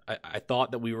that I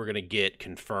thought that we were going to get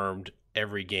confirmed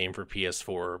every game for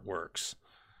PS4 works.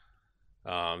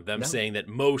 Saying that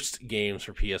most games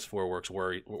for PS4 works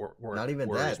were not even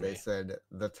that. Me. They said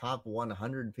the top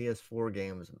 100 PS4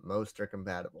 games, most are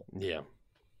compatible. Yeah.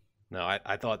 No,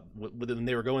 I thought when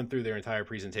they were going through their entire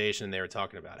presentation, they were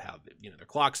talking about how their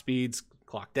clock speeds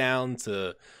clock down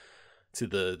to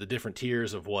the different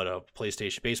tiers of what a base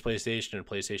PlayStation and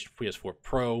PlayStation PS4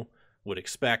 Pro would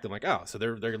expect. I'm like, oh, so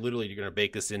they're literally going to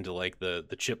bake this into like the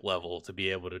chip level to be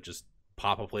able to just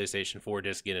pop a PlayStation 4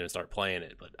 disc in and start playing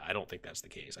it. But I don't think that's the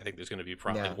case. I think there's going to be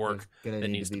work that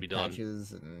needs to be done.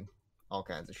 Patches and all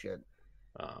kinds of shit.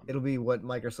 It'll be what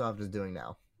Microsoft is doing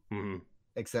now. Mm-hmm.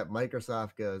 Except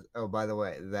Microsoft goes, oh, by the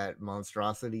way, that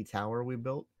monstrosity tower we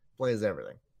built plays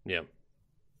everything. Yeah.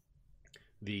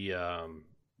 The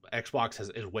Xbox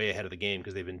is way ahead of the game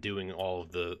because they've been doing all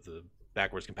of the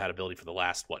backwards compatibility for the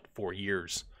last 4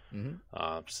 years.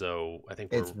 Mm-hmm. So I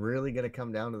think it's really going to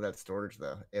come down to that storage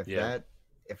though. If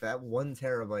that 1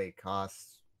 terabyte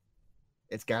costs,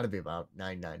 it's got to be about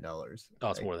 $99. Oh,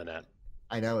 it's more than that.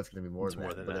 I know it's going to be more than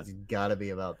that, but it's got to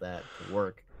be about that to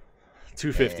work.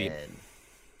 $250.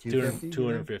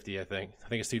 250, I think. I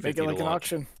think it's $250. Make it like an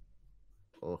auction.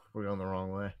 Oh, we're going the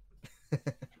wrong way.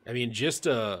 I mean, just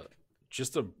a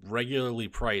regularly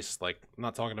priced, like I'm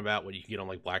not talking about what you can get on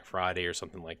like Black Friday or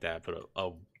something like that, but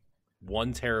a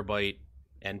 1 terabyte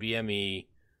NVMe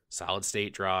solid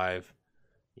state drive,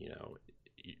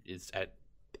 it's at,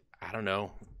 I don't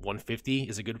know, $150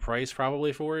 is a good price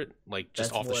probably for it, like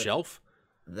just off the shelf.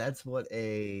 That's what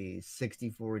a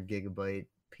 64 gigabyte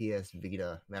PS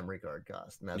Vita memory card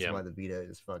cost, and that's why the Vita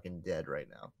is fucking dead right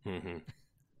now. Mm-hmm.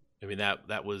 I mean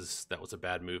that was a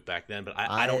bad move back then, but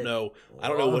I don't know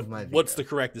what's the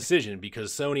correct decision,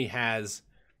 because Sony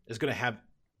is going to have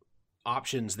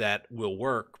options that will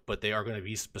work, but they are going to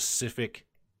be specific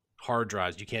hard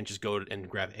drives. You can't just go and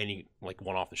grab any like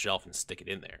one off the shelf and stick it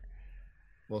in there.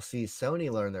 Well, see,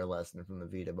 Sony learned their lesson from the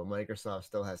Vita, but Microsoft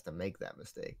still has to make that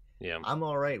mistake. Yeah, I'm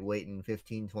all right waiting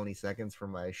 15-20 seconds for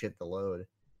my shit to load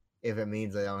if it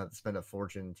means I don't have to spend a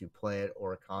fortune to play it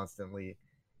or constantly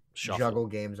juggle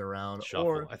games around.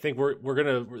 Or I think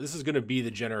this is gonna be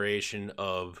the generation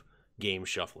of game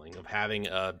shuffling, of having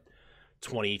a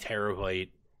 20 terabyte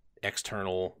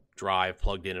external drive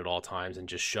plugged in at all times and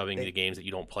just shoving the games that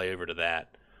you don't play over to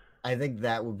that. I think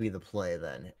that would be the play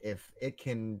then. If it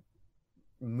can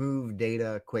move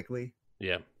data quickly,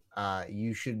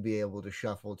 you should be able to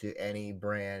shuffle to any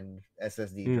brand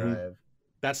SSD drive.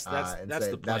 That's the plan.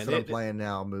 That's what I'm playing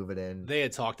now. Move it in. They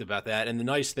had talked about that, and the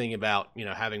nice thing about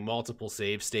having multiple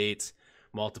save states,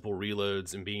 multiple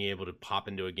reloads, and being able to pop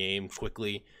into a game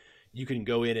quickly, you can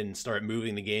go in and start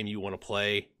moving the game you want to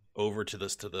play over to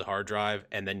the hard drive,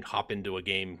 and then hop into a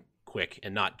game quick,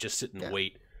 and not just sit and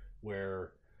wait.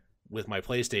 Where with my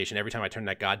PlayStation, every time I turn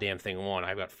that goddamn thing on,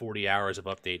 I've got 40 hours of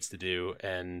updates to do,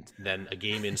 and then a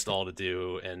game install to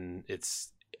do, and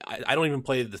I don't even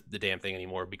play the damn thing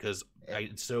anymore because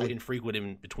it's so infrequent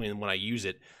in between when I use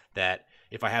it that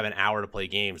if I have an hour to play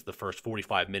games, the first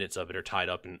 45 minutes of it are tied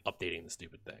up in updating the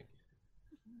stupid thing.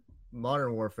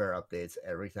 Modern Warfare updates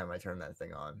every time I turn that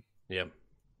thing on. Yeah.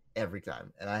 Every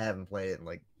time. And I haven't played it in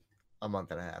like a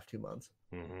month and a half, 2 months.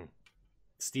 Mm-hmm.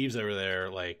 Steve's over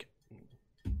there, like,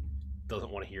 doesn't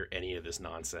want to hear any of this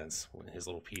nonsense in his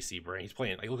little PC brain. He's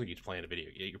playing, look like he's playing a video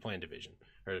game. You're playing Division.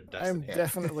 Or Destiny. I'm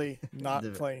definitely not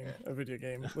playing a video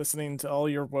game. Listening to all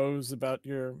your woes about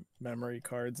your memory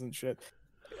cards and shit.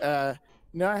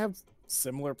 No, I have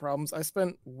similar problems. I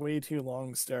spent way too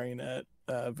long staring at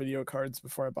video cards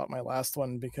before I bought my last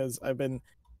one because I've been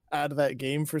out of that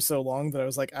game for so long that I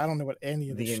was like, I don't know what any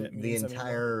of this shit means. The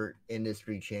entire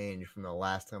industry changed from the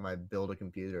last time I built a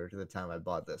computer to the time I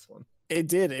bought this one. It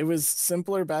did. It was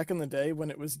simpler back in the day when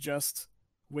it was just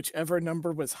whichever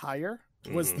number was higher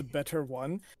was the better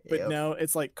one. But now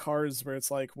it's like cars where it's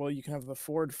like, well, you can have the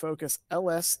Ford Focus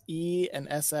LS, E, and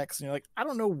SX. And you're like, I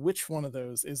don't know which one of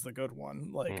those is the good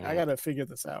one. Like, I got to figure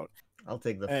this out. I'll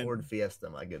take the Ford Fiesta,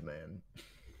 my good man.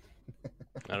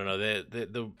 I don't know.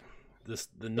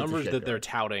 The numbers that they're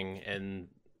touting, and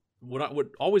what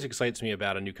always excites me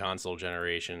about a new console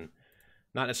generation,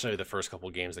 not necessarily the first couple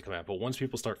of games that come out, but once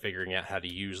people start figuring out how to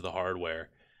use the hardware,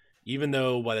 even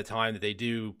though by the time that they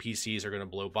do, PCs are going to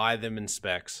blow by them in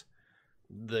specs,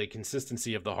 the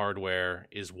consistency of the hardware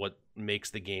is what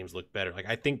makes the games look better. Like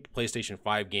I think PlayStation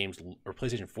 5 games or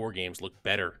PlayStation 4 games look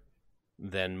better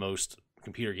than most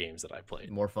computer games that I've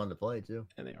played. More fun to play too.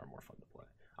 And they are more fun to play.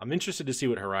 I'm interested to see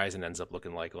what Horizon ends up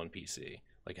looking like on PC,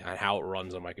 like how it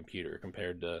runs on my computer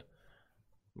compared to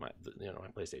my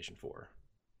PlayStation 4.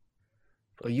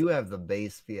 Well, you have the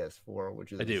base PS4,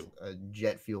 which is I do. a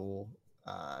jet fuel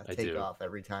takeoff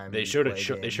every time. They showed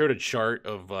a chart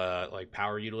of like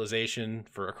power utilization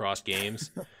for across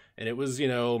games, and it was it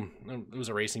was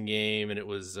a racing game, and it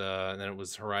was and then it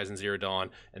was Horizon Zero Dawn,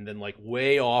 and then like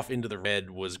way off into the red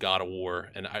was God of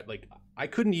War, and I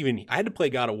couldn't even, I had to play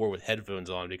God of War with headphones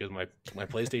on because my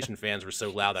PlayStation fans were so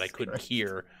loud that I couldn't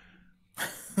hear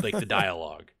like the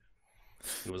dialogue.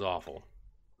 It was awful.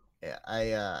 Yeah,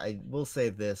 I will say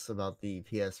this about the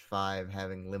PS5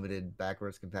 having limited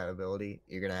backwards compatibility.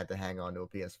 You're gonna have to hang on to a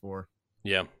PS4.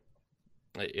 Yeah.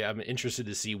 I'm interested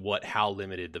to see how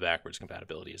limited the backwards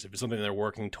compatibility is. If it's something they're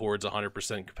working towards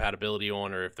 100% compatibility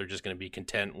on, or if they're just going to be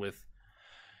content with,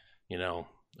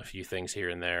 a few things here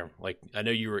and there. Like I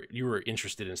know you were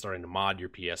interested in starting to mod your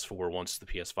PS4 once the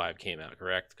PS5 came out,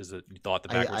 correct? Because you thought the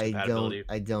backwards compatibility.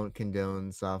 I don't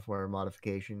condone software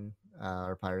modification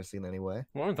or piracy in any way.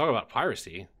 Well, I'm talking about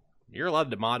piracy. You're allowed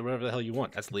to mod whatever the hell you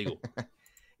want. That's legal.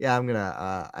 Yeah, I'm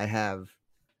gonna. I have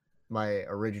my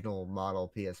original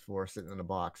model PS4 sitting in a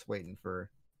box, waiting for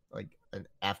like an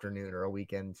afternoon or a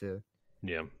weekend to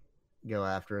go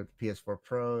after it. The PS4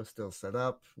 Pro still set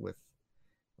up with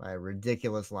my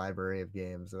ridiculous library of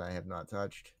games that I have not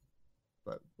touched,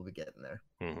 but we'll be getting there.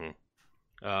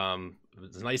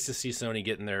 It's nice to see Sony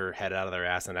getting their head out of their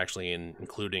ass and actually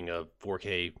including a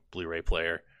 4K Blu-ray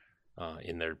player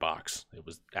in their box. It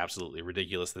was absolutely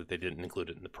ridiculous that they didn't include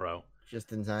it in the Pro.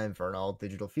 Just in time for an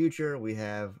all-digital future, we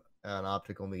have an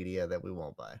optical media that we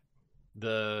won't buy.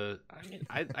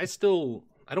 I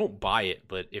don't buy it,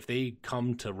 but if they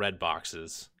come to red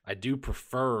boxes, I do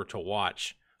prefer to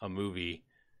watch a movie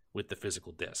with the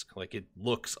physical disc. Like it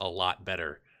looks a lot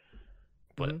better,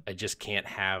 but I just can't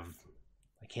have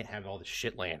all this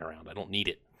shit laying around. I don't need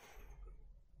it.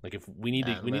 Like if we need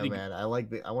to, man. I want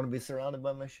to be surrounded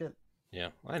by my shit.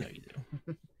 Yeah, I know you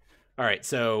do. All right,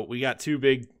 so we got two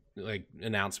big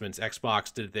announcements.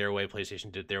 Xbox did it their way,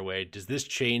 PlayStation did it their way. Does this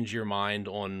change your mind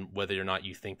on whether or not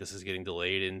you think this is getting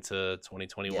delayed into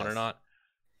 2021 or not?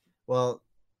 Well,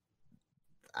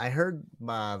 I heard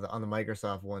on the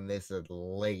Microsoft one they said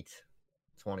late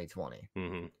 2020.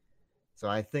 So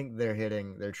I think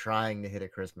they're trying to hit a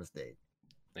Christmas date.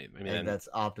 I think that's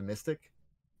optimistic.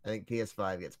 I think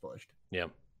PS5 gets pushed. Yeah.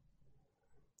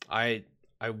 I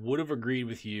would have agreed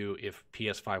with you if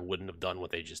PS5 wouldn't have done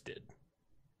what they just did.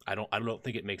 I don't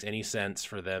think it makes any sense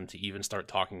for them to even start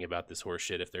talking about this horse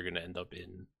shit if they're going to end up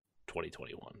in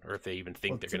 2021, or if they even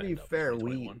think they're going to end up in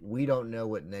 2021. To be fair, we don't know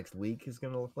what next week is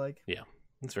going to look like. Yeah,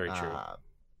 that's very true.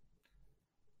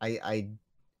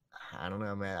 I don't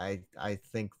know, man. I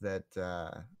think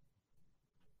that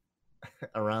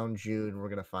around June we're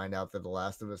going to find out that The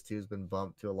Last of Us 2 has been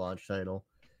bumped to a launch title,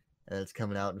 and it's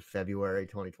coming out in February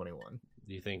 2021.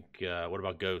 Do you think? What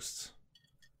about Ghosts?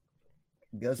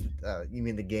 Ghost? You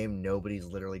mean the game nobody's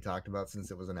literally talked about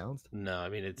since it was announced? No, I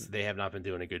mean they have not been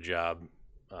doing a good job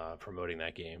promoting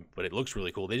that game, but it looks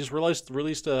really cool. They just released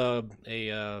a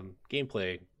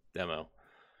gameplay demo,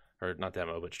 or not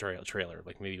demo, but trailer.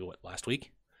 Like maybe last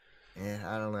week? Yeah,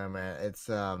 I don't know, man. It's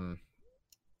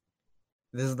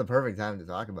this is the perfect time to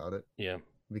talk about it. Yeah.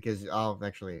 Because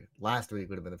actually last week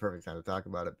would have been the perfect time to talk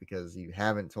about it because you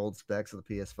haven't told specs of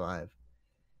the PS5.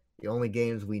 The only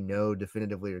games we know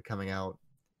definitively are coming out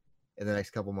in the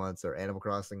next couple months are Animal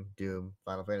Crossing, Doom,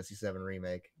 Final Fantasy VII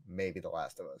Remake, maybe The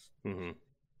Last of Us.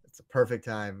 It's a perfect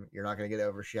time. You're not going to get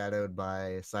overshadowed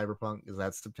by Cyberpunk because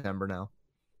that's September now.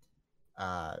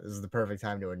 This is the perfect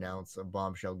time to announce a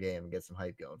bombshell game and get some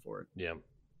hype going for it. Yeah.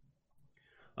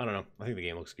 I don't know. I think the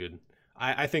game looks good.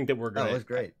 I think that we're going to. Oh, it's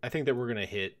great. I think that we're going to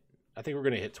hit. I think we're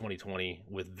going to hit 2020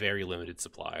 with very limited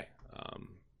supply.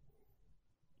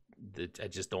 I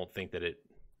just don't think that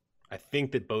I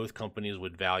think that both companies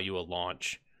would value a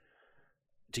launch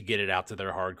to get it out to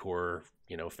their hardcore,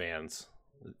 fans,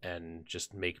 and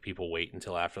just make people wait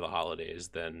until after the holidays,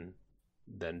 then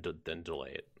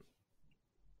delay it.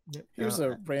 Yep. Here's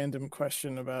a random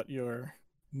question about your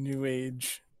new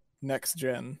age next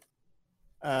gen.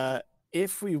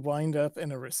 If we wind up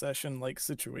in a recession-like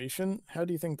situation, how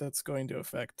do you think that's going to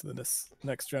affect this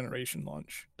next generation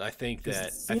launch? I think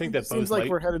that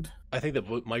we're headed. I think that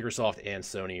both Microsoft and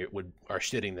Sony are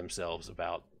shitting themselves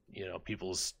about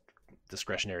people's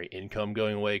discretionary income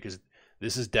going away, because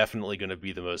this is definitely going to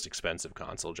be the most expensive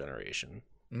console generation.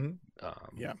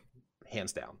 Yeah,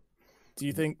 hands down. Do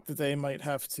you think that they might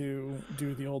have to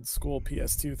do the old school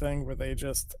PS2 thing where they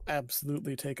just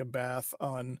absolutely take a bath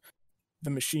on the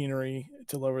machinery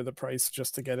to lower the price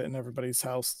just to get it in everybody's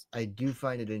house? I do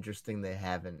find it interesting they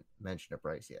haven't mentioned a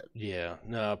price yet. Yeah,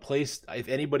 no, if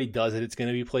anybody does it, it's going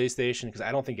to be PlayStation, because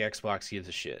I don't think Xbox gives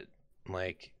a shit.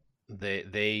 Like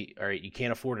they all right, you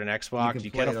can't afford an Xbox,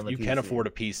 you can afford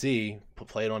a PC,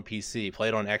 play it on PC, play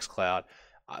it on xCloud.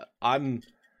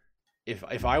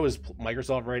 If I was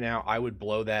Microsoft right now, I would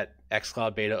blow that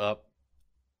xCloud beta up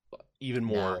even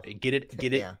more. No. Get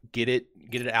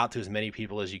it out to as many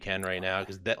people as you can right now,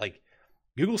 because that, like,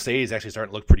 Google Stadia is actually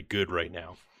starting to look pretty good right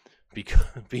now,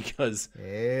 because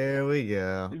there we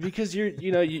go. Because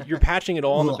you're patching it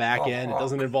all on the back end. It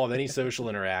doesn't involve any social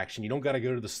interaction. You don't got to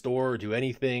go to the store or do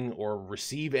anything or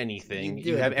receive anything.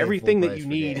 You have everything that you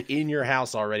need in your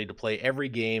house already to play every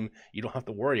game. You don't have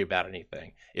to worry about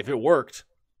anything. If it worked,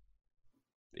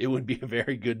 it would be a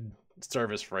very good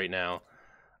service right now.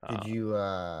 Did you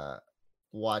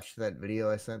watch that video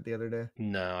I sent the other day?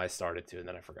 No, I started to, and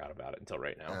then I forgot about it until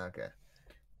right now. Okay.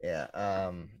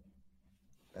 Yeah.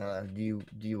 Do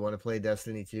you want to play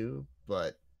Destiny 2,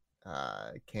 but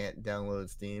can't download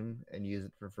Steam and use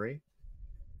it for free?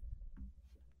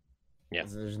 Yeah.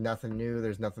 There's nothing new.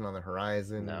 There's nothing on the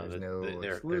horizon. There's no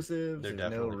exclusives.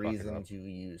 There's no reason to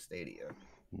use Stadia.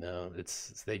 No,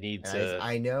 they need to.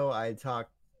 I know I talk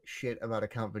shit about a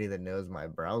company that knows my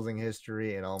browsing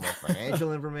history and all my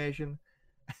financial information,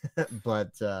 but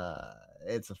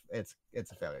it's a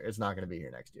failure. It's not going to be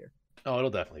here next year. Oh, it'll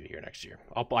definitely be here next year.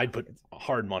 I'd put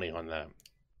hard money on that.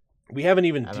 We haven't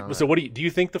even. So, do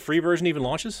you think the free version even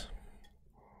launches?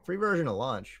 Free version will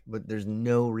launch, but there's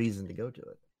no reason to go to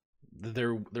it.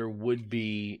 There would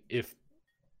be if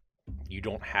you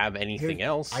don't have anything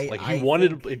else.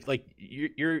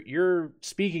 You're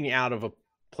speaking out of a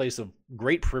place of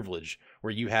great privilege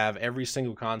where you have every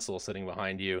single console sitting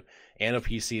behind you and a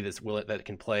PC that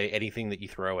can play anything that you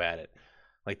throw at it.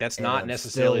 Like, that's not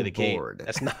necessarily the case.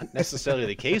 That's not necessarily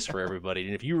the case for everybody.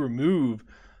 And if you remove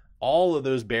all of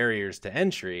those barriers to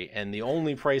entry, and the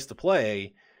only price to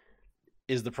play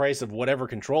is the price of whatever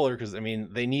controller, because I mean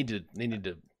they need to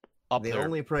up the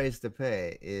only price to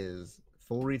pay is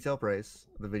full retail price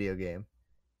of the video game,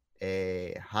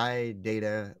 a high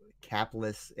data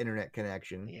capless internet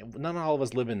connection. Yeah, not all of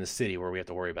us live in the city where we have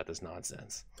to worry about this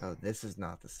nonsense. Oh, this is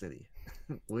not the city.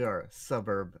 We are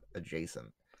suburb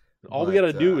adjacent. All we got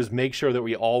to do is make sure that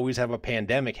we always have a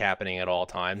pandemic happening at all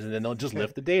times, and then they'll just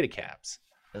lift the data caps.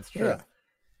 That's true. Yeah.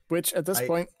 Which at this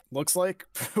point looks like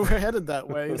we're headed that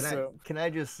way. Can I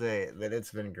just say that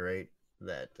it's been great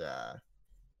that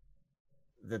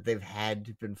that they've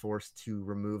been forced to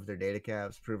remove their data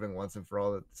caps, proving once and for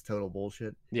all that it's total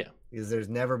bullshit. Yeah. Because there's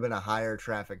never been a higher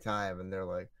traffic time, and they're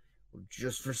like,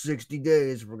 just for 60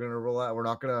 days, we're going to roll out. We're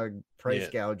not going to price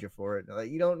gouge you for it. Like,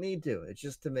 you don't need to. It's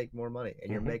just to make more money,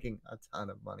 and you're making a ton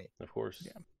of money. Of course.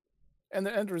 Yeah. And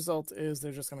the end result is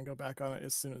they're just going to go back on it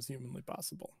as soon as humanly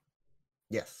possible.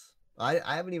 Yes. I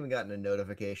haven't even gotten a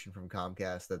notification from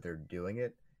Comcast that they're doing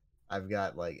it. I've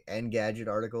got like Engadget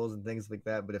articles and things like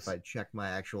that, but if I check my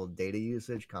actual data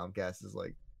usage, Comcast is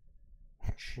like,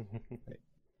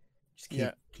 just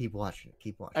keep watching it.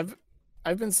 Keep watching.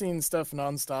 I've been seeing stuff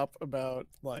nonstop about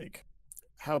like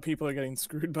how people are getting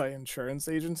screwed by insurance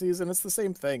agencies, and it's the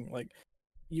same thing. Like,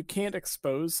 you can't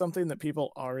expose something that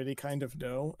people already kind of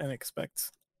know and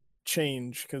expect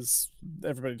change, because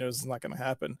everybody knows it's not going to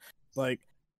happen. Like,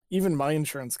 even my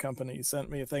insurance company sent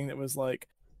me a thing that was like,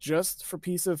 just for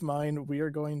peace of mind, we are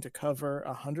going to cover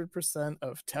 100%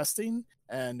 of testing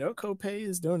and no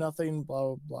copays, no nothing, blah,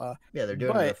 blah, blah. Yeah, they're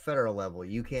doing it at a federal level.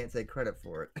 You can't take credit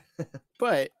for it.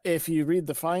 But if you read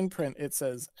the fine print, it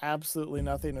says absolutely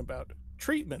nothing about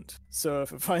treatment. So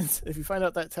if you find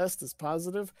out that test is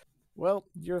positive, well,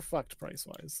 you're fucked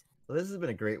price-wise. Well, this has been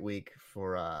a great week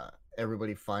for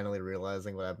everybody finally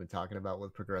realizing what I've been talking about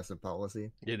with progressive policy.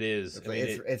 It is.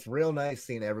 It's real nice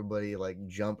seeing everybody like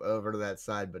jump over to that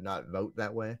side, but not vote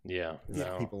that way. Yeah.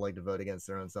 No. People like to vote against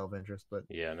their own self-interest, but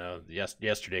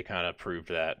yesterday kind of proved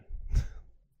that.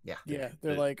 Yeah.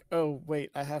 They're like, oh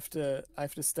wait, I have to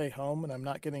stay home and I'm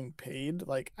not getting paid.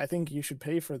 Like, I think you should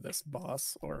pay for this,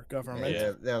 boss or government.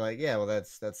 Yeah, they're like, yeah, well,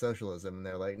 that's socialism. And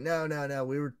they're like, no,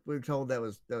 we were told that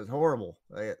was horrible.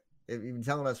 Like, you've been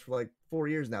telling us for like 4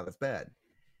 years now that's bad.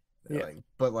 Yeah. Like,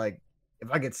 but like,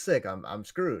 if I get sick, I'm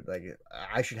screwed. Like,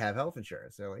 I should have health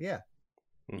insurance. They're like, yeah.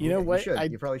 You know what?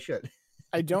 You probably should.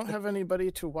 I don't have anybody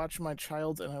to watch my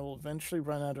child, and I will eventually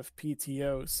run out of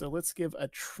PTO. So let's give $1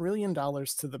 trillion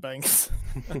to the banks.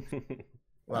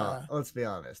 Well, let's be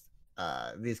honest.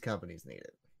 These companies need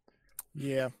it.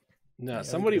 Yeah. No, Yeah,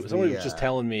 somebody because was we, just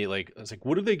telling me, like, I was like,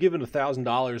 what are they giving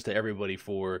 $1,000 to everybody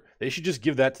for? They should just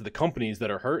give that to the companies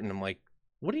that are hurting. I'm like,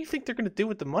 what do you think they're going to do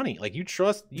with the money? Like, you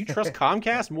trust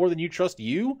Comcast more than you trust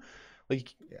you?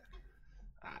 Like, Yeah.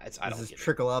 I don't this is get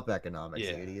trickle up economics,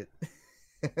 Yeah. you idiot.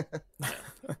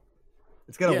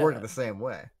 It's gonna Yeah. work the same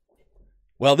way.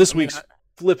 Well, this I mean, week's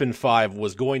Flippin' 5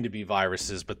 was going to be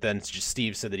viruses, but then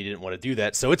Steve said that he didn't want to do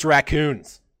that, so it's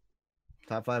raccoons.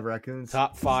 Top 5 raccoons.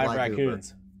 Top 5 Sly Cooper.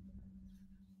 raccoons.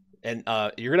 And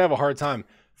you're going to have a hard time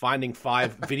finding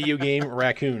 5 video game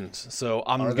raccoons. So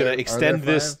I'm going to extend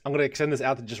this. I'm going to extend this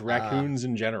out to just raccoons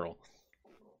in general.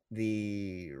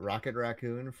 The Rocket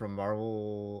Raccoon from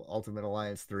Marvel Ultimate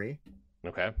Alliance 3.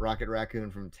 Okay. Rocket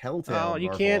Raccoon from Telltale. Oh, you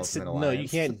Marvel can't. Ultimate No,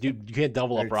 Alliance. you can't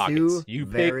double up They're rockets. two You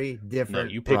pick very different.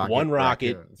 No, you pick one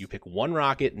rocket. raccoons. You pick one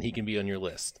rocket, and he can be on your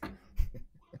list.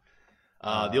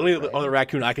 The only other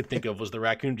raccoon I could think of was the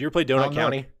raccoon. Do you ever play Donut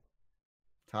County?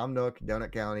 Tom Nook,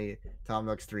 Donut County, Tom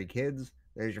Nook's 3 kids.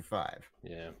 There's your 5.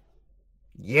 Yeah.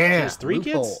 Yeah. There's 3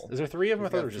 loophole. kids? Is there 3 of them? I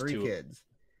He's thought got there was just 3 2. kids.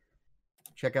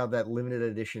 Check out that limited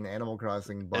edition Animal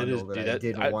Crossing bundle I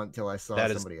didn't want till I saw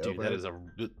somebody open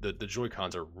it. The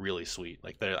Joy-Cons are really sweet.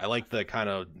 Like I like the kind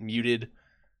of muted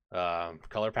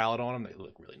color palette on them. They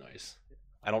look really nice.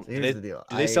 Here's the deal.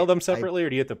 Do they sell them separately, or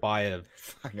do you have to buy a?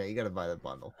 No, you got to buy the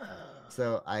bundle.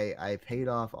 So I paid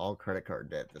off all credit card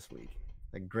debt this week.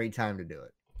 Like, great time to do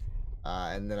it.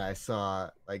 And then I saw,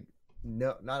 like,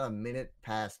 not a minute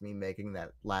past me making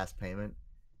that last payment,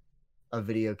 a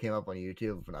video came up on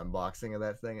YouTube of an unboxing of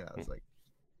that thing, and I was like,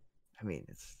 I mean,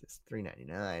 it's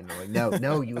 $3.99. I'm like,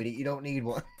 no, you idiot, you don't need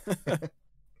one.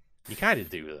 You kind of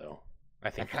do, though. I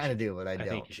kind of do, but I don't. I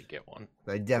think you should get one.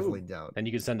 I definitely don't. And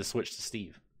you can send a Switch to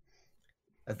Steve.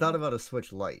 I thought about a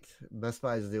Switch Lite. Best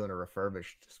Buy is doing a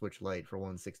refurbished Switch Lite for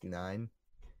 $169, and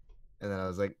then I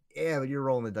was like, yeah, but you're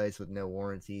rolling the dice with no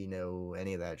warranty, no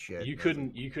any of that shit. You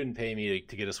couldn't pay me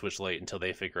to get a Switch Lite until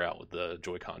they figure out with the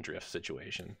Joy-Con drift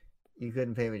situation. You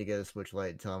couldn't pay me to get a Switch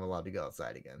Lite until I'm allowed to go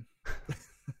outside again. I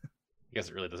guess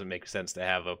it really doesn't make sense to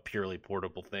have a purely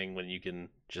portable thing when you can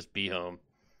just be home.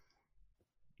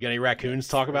 You got any raccoons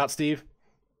to talk about, Steve?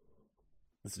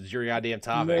 This is your goddamn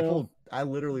topic. No. I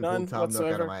literally None pulled Tom Nook out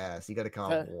whatsoever. of my ass. You got to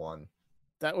come up with one.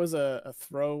 That was a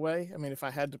throwaway. I mean, if I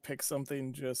had to pick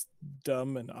something just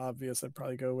dumb and obvious, I'd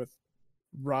probably go with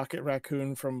Rocket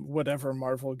Raccoon from whatever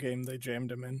Marvel game they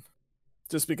jammed him in.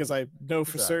 Just because I know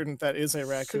for certain that is a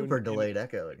raccoon. Super delayed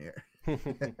echo in here.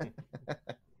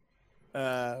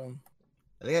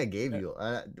 I think I gave you,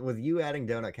 with you adding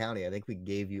Donut County, I think we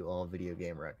gave you all video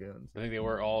game raccoons. I think they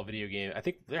were all video game. I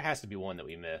think there has to be one that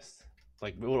we missed.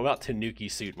 Like, what about Tanuki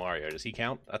Suit Mario? Does he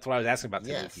count? That's what I was asking about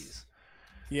Tanukis. Yes.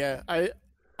 Yeah,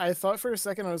 I thought for a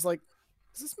second, I was like,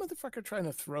 is this motherfucker trying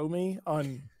to throw me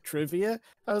on trivia?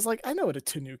 I was like, I know what a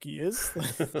Tanuki is.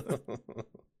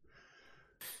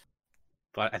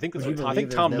 But I think Would you I think believe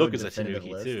Tom there's no Nook is a definitive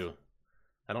Tanuki list? too.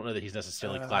 I don't know that he's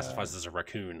necessarily classified as a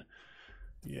raccoon.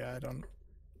 Yeah, I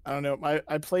don't know.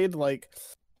 I played like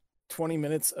 20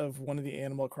 minutes of one of the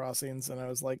Animal Crossings, and I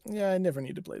was like, yeah, I never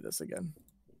need to play this again.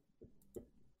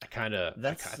 I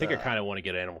think I kind of want to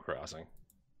get Animal Crossing.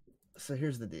 So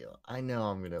here's the deal. I know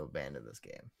I'm going to abandon this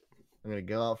game. I'm going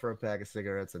to go out for a pack of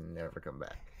cigarettes and never come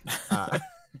back.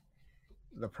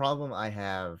 The problem I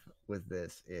have with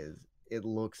this is it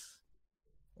looks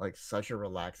like such a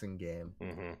relaxing game.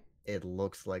 Mm-hmm. It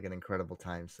looks like an incredible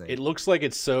time sink. It looks like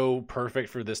it's so perfect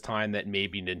for this time that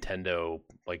maybe Nintendo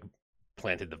like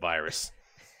planted the virus.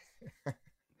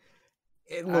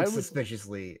 It looks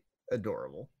suspiciously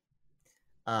adorable.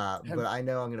 But I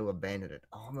know I'm going to abandon it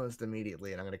almost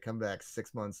immediately, and I'm going to come back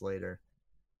 6 months later,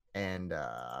 and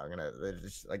there's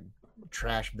just like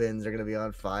trash bins are going to be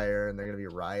on fire, and they're going to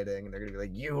be rioting, and they're going to be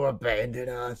like, "You abandoned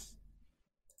us."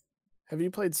 Have you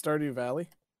played Stardew Valley?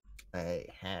 I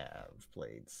have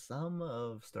played some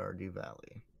of Stardew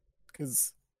Valley.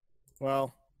 Because,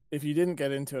 well, if you didn't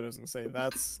get into it, I was going to say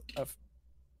that's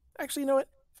actually, you know what?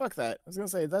 Fuck that. I was going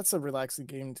to say that's a relaxing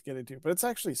game to get into, but it's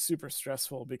actually super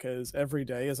stressful because every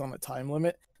day is on a time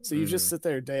limit. So you just sit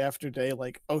there day after day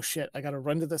like, oh shit, I got to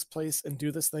run to this place and do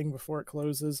this thing before it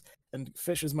closes and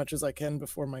fish as much as I can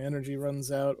before my energy runs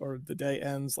out or the day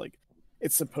ends. Like,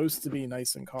 it's supposed to be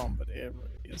nice and calm, but it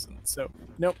really isn't. So,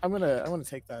 no, I'm gonna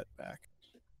take that back.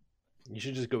 You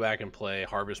should just go back and play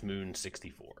Harvest Moon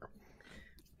 64.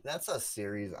 That's a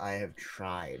series I have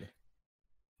tried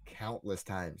countless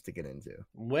times to get into.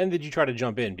 When did you try to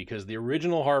jump in? Because the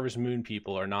original Harvest Moon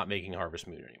people are not making Harvest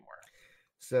Moon anymore.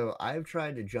 So I've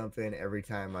tried to jump in every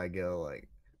time I go like,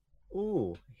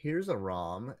 ooh, here's a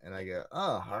ROM, and I go,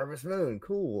 oh, Harvest Moon,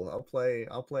 cool. I'll play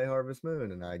Harvest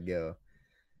Moon, and I go,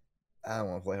 I don't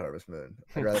want to play Harvest Moon.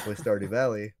 I'd rather play Stardew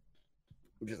Valley,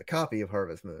 which is a copy of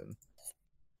Harvest Moon.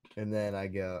 And then I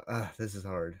go, this is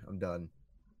hard. I'm done.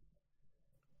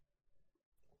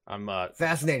 I'm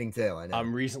Fascinating tale, I know.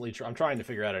 I'm trying to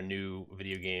figure out a new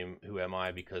video game. Who am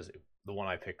I? Because the one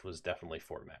I picked was definitely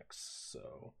Fort Max.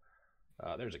 So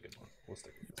there's a good one. We'll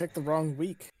stick with this. Picked the wrong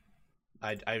week.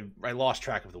 I lost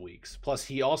track of the weeks. Plus,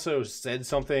 he also said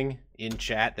something in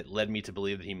chat that led me to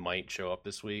believe that he might show up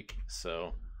this week.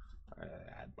 So I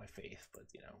had my faith, but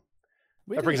you know.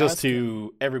 That brings us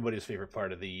to everybody's favorite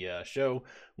part of the show,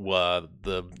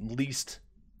 the least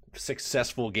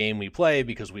successful game we play,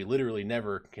 because we literally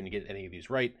never can get any of these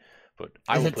right. But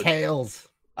I will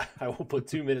put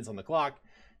 2 minutes on the clock,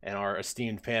 and our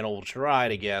esteemed panel will try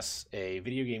to guess a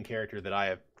video game character that I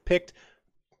have picked,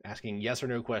 asking yes or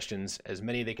no questions, as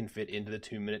many they can fit into the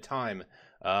 2-minute time.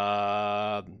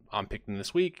 I'm picking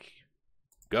this week.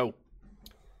 Go.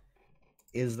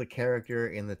 Is the character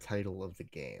in the title of the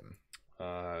game?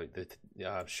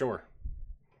 Sure.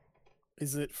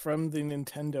 Is it from the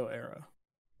Nintendo era?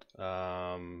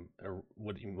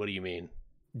 What do you mean?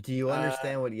 Do you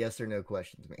understand what yes or no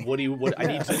questions mean? What I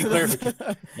need to be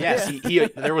clarification. Yes, he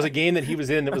there was a game that he was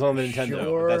in that was on the Nintendo.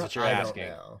 Sure, If that's what you're I don't asking.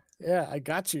 know. Yeah, I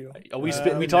got you. Are we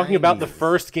talking about the 90s.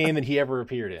 first game that he ever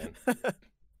appeared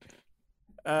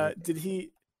in? Did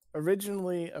he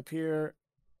originally appear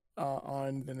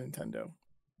on the Nintendo?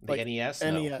 The Like NES?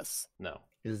 NES. No.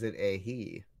 Is it a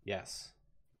he? Yes.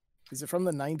 Is it from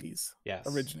the 90s? Yes.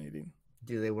 Originating.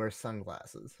 Do they wear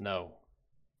sunglasses? No.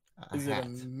 Is hat.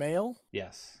 it a male?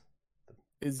 Yes.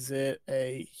 Is it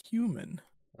a human?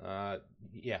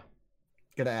 Yeah.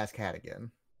 Gonna ask hat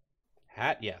again.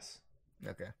 Hat? Yes.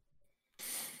 Okay.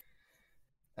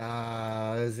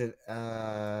 Is it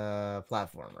a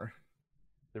platformer?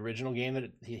 The original game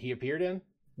that he appeared in?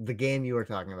 The game you are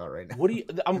talking about right now. What do you?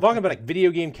 I'm talking about a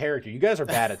video game character. You guys are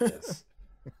bad at this.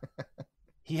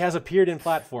 He has appeared in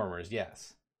platformers.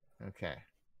 Yes. Okay.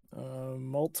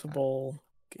 Multiple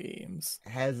games.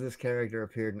 Has this character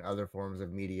appeared in other forms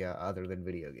of media other than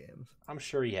video games? I'm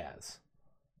sure he has.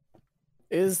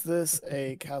 Is this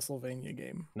a Castlevania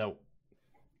game? No.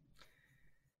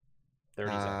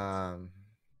 30 seconds.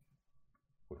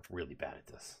 We're really bad at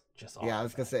this. Just Yeah, I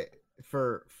was gonna say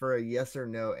for a yes or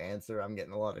no answer, I'm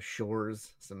getting a lot of shores,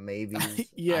 some maybes,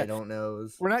 Yeah. I don't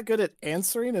knows. We're not good at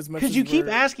answering as much Because as you keep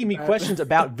we're asking me at- questions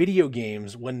about video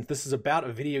games when this is about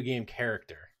a video game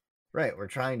character. Right, we're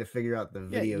trying to figure out the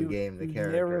video you- game the you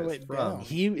character narrow is it from. down.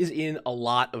 He is in a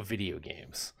lot of video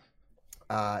games.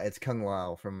 It's Kung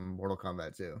Lao from Mortal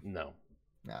Kombat 2. No.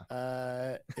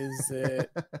 Is it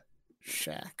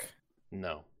Shaq?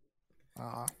 No.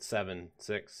 'Aw. 7,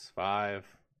 6, 5,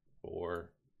 4,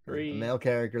 A 3. male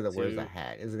character that wears a 2,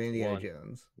 hat. Is it Indiana 1.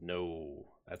 Jones? No.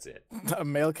 That's it. A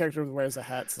male character who wears a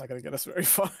hat's not going to get us very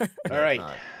far. All right.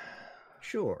 not.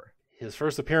 Sure. His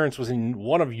first appearance was in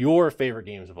one of your favorite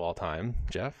games of all time,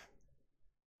 Jeff.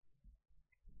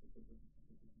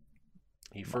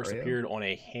 He first Mario? appeared on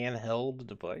a handheld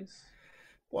device.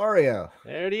 Wario.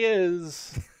 There it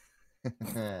is.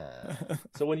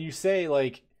 So when you say,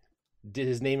 like, did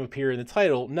his name appear in the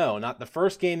title? No, not the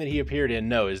first game that he appeared in.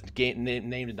 No, his name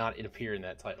did not appear in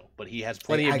that title. But he has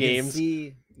plenty of I games. can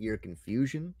see your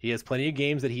confusion. He has plenty of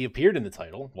games that he appeared in the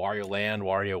title. Wario Land,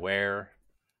 WarioWare.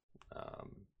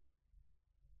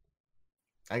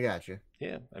 I got you.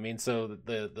 Yeah, I mean, so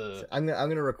the I'm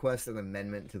gonna request an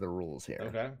amendment to the rules here.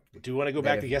 okay. Do you want to go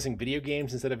back to guessing video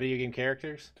games instead of video game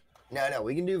characters? No,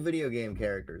 we can do video game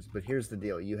characters, but here's the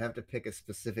deal: you have to pick a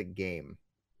specific game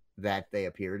that they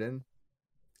appeared in,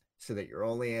 so that you're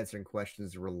only answering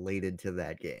questions related to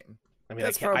that game. I mean,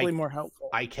 That's probably more helpful.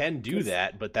 I can do 'Cause-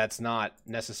 that, but that's not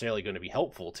necessarily going to be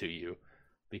helpful to you,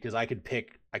 because I could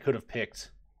have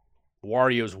picked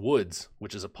Wario's Woods,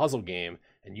 which is a puzzle game,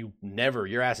 and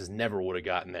your asses never would have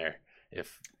gotten there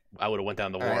if I would have went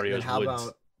down the All right, then Wario's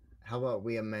Woods. how about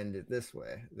we amend it this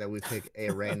way: that we pick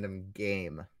a random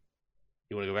game.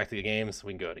 You want to go back to the games?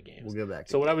 We can go to games. We'll go back.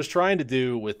 So what I was trying to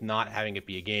do with not having it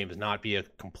be a game is not be a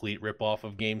complete ripoff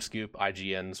of GameScoop,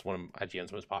 one of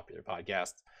IGN's most popular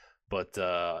podcasts. But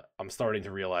I'm starting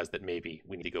to realize that maybe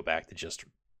we need to go back to just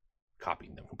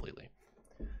copying them completely.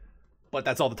 But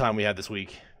that's all the time we had this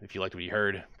week. If you liked what you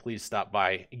heard, please stop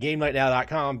by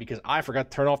GameNightNow.com, because I forgot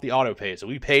to turn off the auto pay. So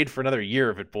we paid for another year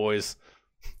of it, boys.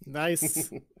 Nice.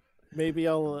 Maybe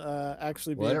I'll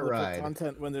actually be Let it able to ride. put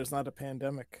content when there's not a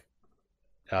pandemic.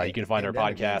 You can find our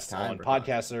Pandemic means podcast time on for podcast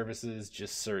content. services.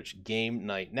 Just search Game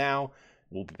Night Now.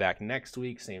 We'll be back next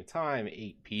week, same time,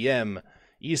 8 p.m.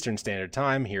 Eastern Standard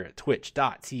Time, here at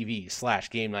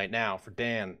twitch.tv/Game Night Now. For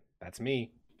Dan, that's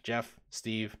me, Jeff,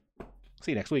 Steve.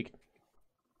 See you next week.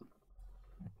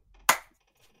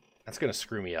 That's gonna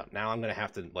screw me up. Now I'm gonna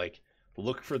have to like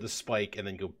look for the spike and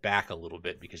then go back a little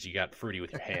bit because you got fruity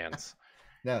with your hands.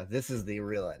 No, this is the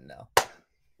real end now.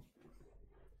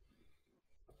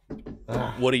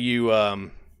 What are you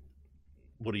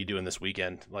doing this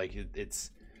weekend? Like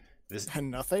it's this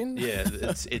Nothing. Yeah,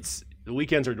 it's the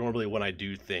weekends are normally when I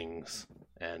do things,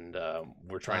 and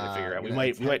we're trying to figure out. We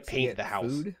might paint the house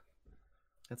food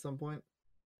at some point.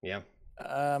 Yeah.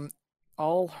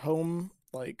 All home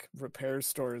like repair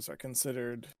stores are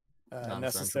considered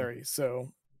necessary,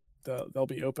 so they'll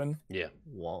be open. Yeah.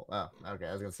 Oh, okay.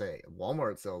 I was gonna say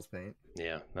Walmart sells paint.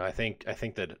 Yeah. No, I think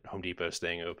that Home Depot's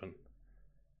staying open.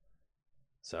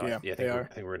 So yeah, I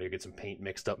think we're gonna get some paint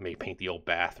mixed up. Maybe paint the old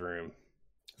bathroom.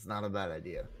 It's not a bad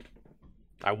idea.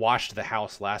 I washed the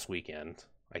house last weekend,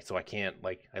 so I can't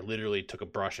I literally took a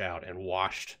brush out and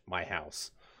washed my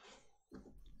house.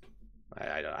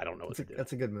 I don't know what to do.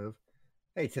 That's a good move.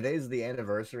 Hey, today's the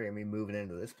anniversary and we moving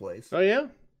into this place. Oh yeah?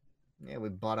 Yeah, we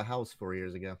bought a house 4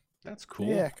 years ago. That's cool.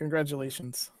 Yeah,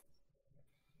 congratulations.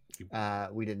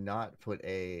 We did not put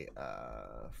a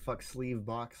fuck sleeve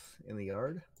box in the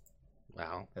yard.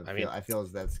 Wow. I feel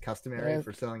as that's customary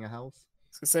for selling a house.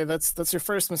 I was gonna say that's your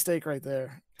first mistake right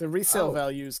there. The resale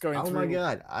value is going through. Oh my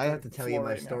god! I have to tell you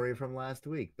my right story from last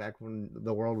week, back when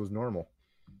the world was normal.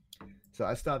 So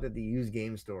I stopped at the used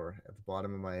game store at the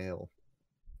bottom of my hill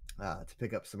to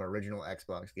pick up some original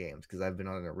Xbox games because I've been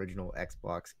on an original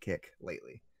Xbox kick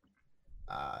lately.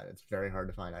 It's very hard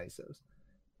to find ISOs.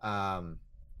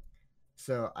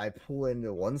 So I pull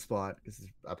into one spot because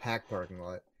it's a packed parking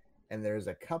lot, and there's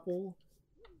a couple.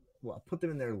 Well, I'll put them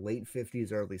in their late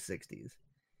 50s, early 60s.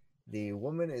 The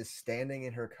woman is standing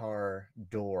in her car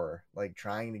door,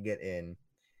 trying to get in,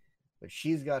 but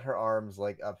she's got her arms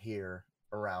up here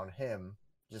around him,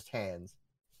 just hands,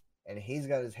 and he's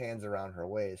got his hands around her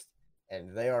waist,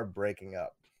 and they are breaking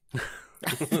up.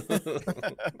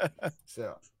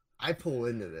 So I pull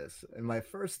into this, and my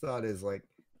first thought is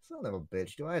son of a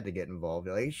bitch, do I have to get involved?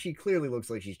 She clearly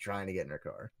looks like she's trying to get in her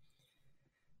car.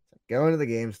 So I go into the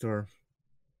game store,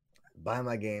 buy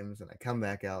my games, and I come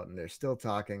back out and they're still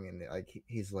talking, and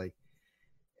he's like,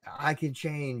 I can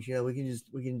change, we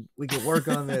can work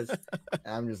on this. And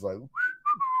I'm just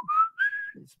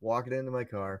just walking into my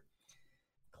car,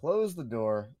 close the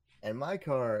door, and my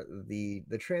car, the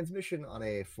transmission on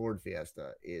a Ford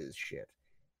Fiesta is shit.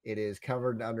 It is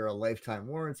covered under a lifetime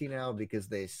warranty now because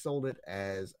they sold it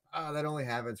as that only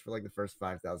happens for the first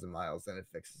 5,000 miles, then it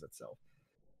fixes itself.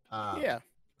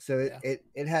 So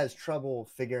it has trouble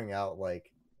figuring out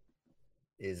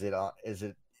is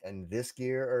it in this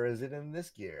gear or is it in this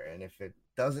gear? And if it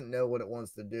doesn't know what it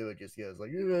wants to do, it just goes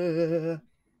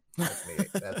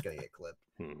that's gonna get clipped.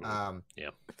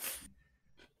 Yeah.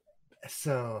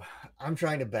 So I'm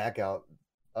trying to back out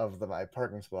of my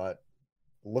parking spot,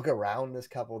 look around this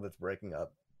couple that's breaking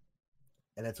up,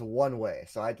 and it's one way,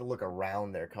 so I had to look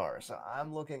around their car. So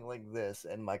I'm looking like this,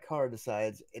 and my car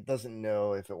decides it doesn't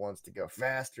know if it wants to go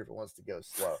fast or if it wants to go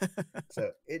slow.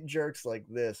 So it jerks like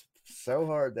this so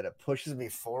hard that it pushes me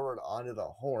forward onto the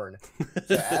horn.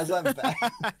 So as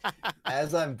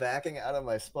I'm backing out of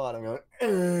my spot, I'm going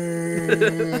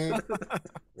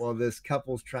while this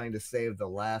couple's trying to save the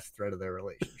last thread of their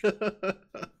relationship.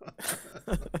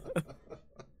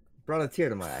 Brought a tear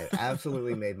to my eye.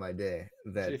 Absolutely made my day.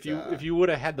 That if you would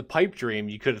have had the pipe dream,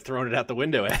 you could have thrown it out the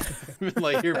window at him.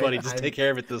 Here, buddy, just take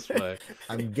care of it this way.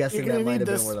 I'm guessing that might have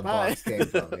been where the box came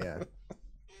from. Yeah,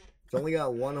 it's only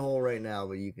got one hole right now,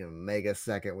 but you can make a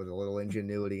second with a little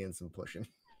ingenuity and some pushing.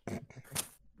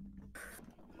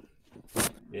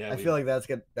 Yeah, I feel like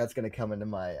that's gonna come into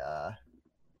my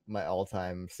my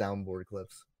all-time soundboard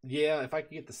clips. Yeah, if I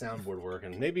could get the soundboard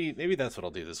working, maybe that's what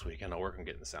I'll do this weekend. I'll work on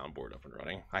getting the soundboard up and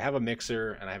running. I have a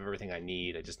mixer and I have everything I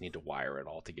need. I just need to wire it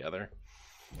all together.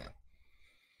 Yeah.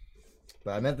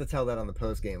 But I meant to tell that on the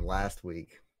post game last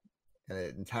week, and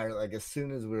it entirely as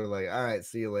soon as we were all right,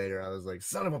 see you later, I was like,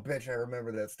 son of a bitch, I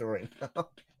remember that story now.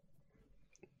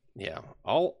 Yeah,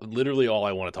 literally all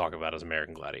I want to talk about is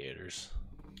American Gladiators.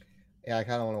 Yeah, I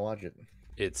kind of want to watch it.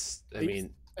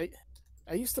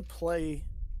 I used to play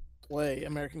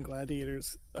American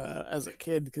Gladiators as a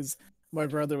kid because my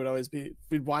brother would always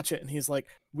we'd watch it and he's like,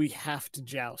 we have to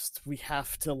joust, we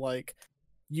have to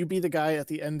you be the guy at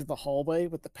the end of the hallway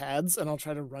with the pads and I'll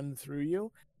try to run through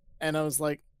you. And I was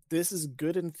like, this is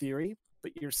good in theory,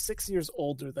 but you're 6 years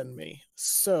older than me,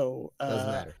 so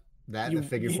doesn't matter. That the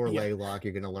figure four leg lock,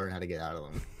 you're gonna learn how to get out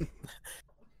of them.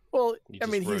 Well,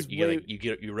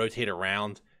 you rotate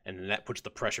around and then that puts the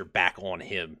pressure back on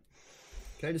him.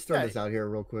 Can I just throw this out here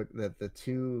real quick? That the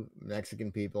two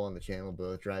Mexican people on the channel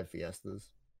both drive Fiestas.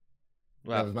 That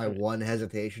Well, was my one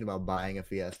hesitation about buying a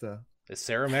Fiesta. is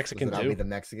Sarah Was Mexican that I'll be too? the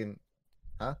Mexican.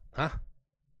 Huh? Huh?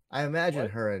 I imagine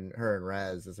What? her and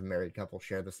Raz as a married couple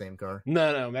share the same car.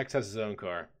 No, no. Mex has his own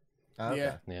car. Oh, okay.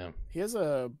 Yeah, Yeah, he has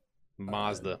a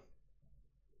Mazda.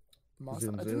 Mazda.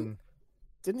 Zoom I zoom.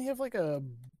 didn't he have like a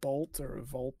Bolt or a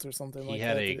Volt or something He like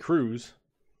had that? a that- Cruise,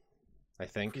 I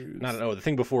think. Cruise. Not the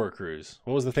thing before a Cruise.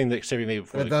 What was the thing that Chevy made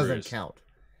before That the doesn't Cruise? count.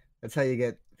 That's how you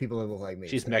get people that look like me.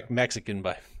 She's Sarah. Mexican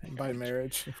by. by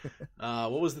marriage.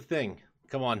 What was the thing?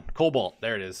 Come on, Cobalt.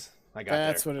 There it is. I got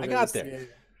That's there. what it I got is. there.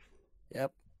 Yeah.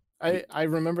 Yep. I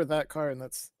remember that car, and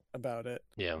that's about it.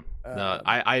 Yeah. Um, No,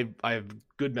 I have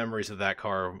good memories of that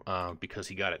car because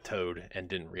he got it towed and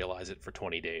didn't realize it for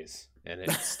 20 days, and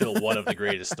it's still one of the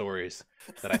greatest stories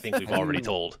that I think we've How do already you-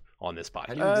 told on this How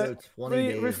do podcast. you go 20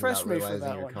 days refresh without me for realizing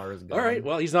that your one. car is gone? All right.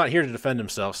 Well, he's not here to defend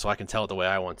himself, so I can tell it the way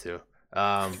I want to.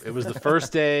 It was the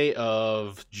first day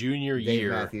of junior Dave year,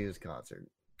 Matthews concert.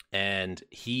 and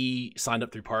he signed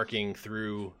up through parking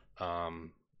through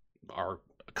our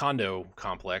condo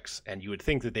complex, and you would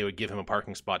think that they would give him a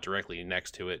parking spot directly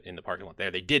next to it in the parking lot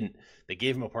there. They didn't. They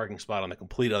gave him a parking spot on the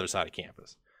complete other side of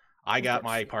campus. I got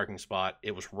my parking spot.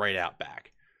 It was right out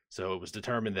back. So it was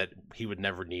determined that he would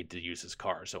never need to use his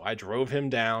car. So I drove him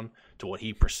down to what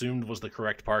he presumed was the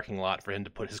correct parking lot for him to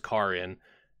put his car in,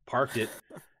 parked it,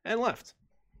 and left.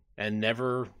 And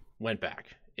never went back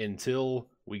until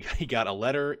he got a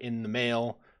letter in the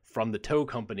mail from the tow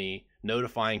company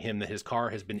notifying him that his car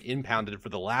has been impounded for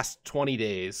the last 20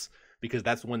 days, because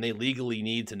that's when they legally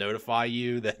need to notify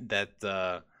you that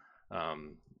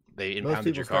they Most impounded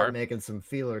people your start car. making some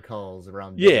feeler calls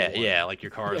around. Yeah, day one. yeah, like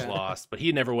your car is Yeah. lost. But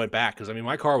he never went back because I mean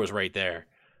my car was right there.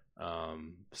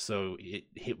 So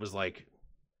it was like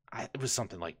it was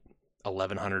something like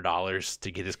 $1,100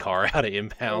 to get his car out of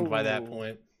impound by that Oh.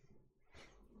 point.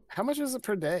 How much is it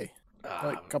per day?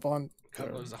 Like a couple on.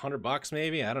 It was $100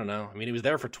 maybe. I don't know. I mean, he was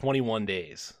there for 21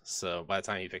 days. So by the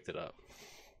time he picked it up,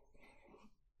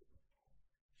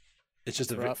 it's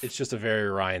just rough. it's just a very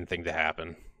Ryan thing to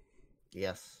happen.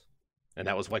 Yes. And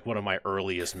that was like one of my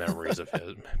earliest memories of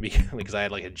him because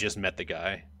I had just met the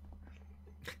guy.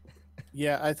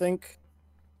 Yeah, I think,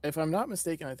 if I'm not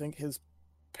mistaken, I think his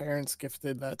parents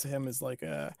gifted that to him as like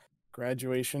a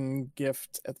graduation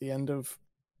gift at the end of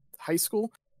high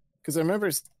school. Because I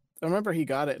remember he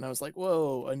got it, and I was like,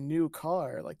 "Whoa, a new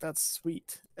car! Like that's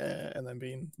sweet!" And then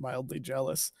being mildly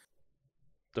jealous.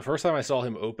 The first time I saw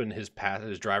him open his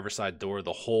driver's side door,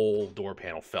 the whole door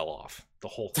panel fell off, the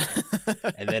whole thing,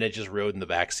 and then it just rode in the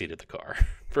back seat of the car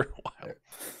for a while.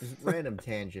 Just random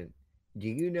tangent. Do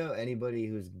you know anybody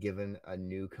who's given a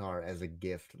new car as a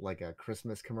gift, like a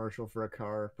Christmas commercial for a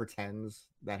car pretends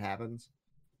that happens?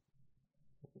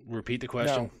 Repeat the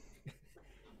question.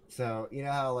 So you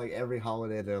know how like every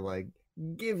holiday they're like,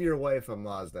 give your wife a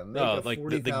Mazda. Make No, a like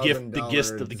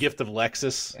 $40,000 the gift of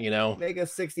Lexus, you know. Make a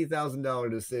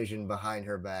 $60,000 decision behind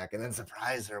her back and then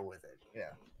surprise her with it.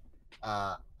 Yeah.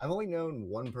 I've only known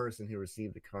one person who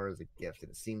received a car as a gift,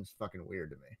 and it seems fucking weird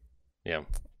to me. Yeah.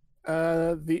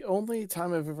 The only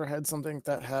time I've ever had something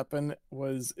that happen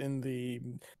was in the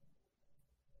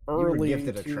were early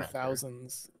gifted a tractor.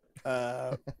 2000s.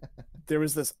 There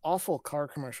was this awful car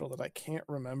commercial that I can't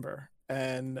remember,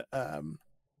 and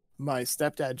my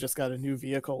stepdad just got a new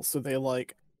vehicle, so they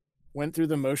like went through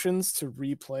the motions to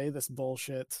replay this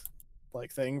bullshit like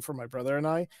thing for my brother and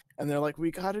I, and they're like,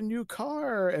 "We got a new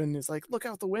car," and it's like, "Look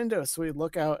out the window." So we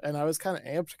look out, and I was kind of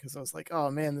amped because I was like,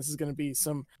 "Oh man, this is gonna be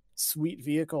some sweet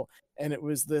vehicle," and it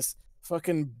was this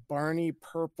fucking Barney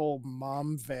purple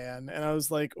mom van, and I was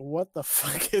like, "What the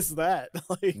fuck is that?"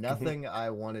 Like, Nothing I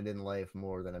wanted in life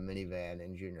more than a minivan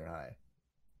in junior high.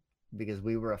 Because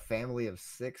we were a family of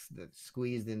 6 that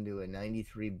squeezed into a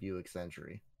 93 Buick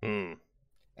Century. Hmm.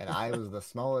 And I was the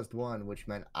smallest one, which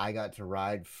meant I got to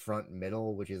ride front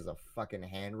middle, which is a fucking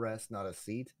handrest, not a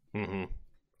seat, Mm-hmm.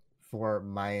 for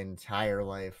my entire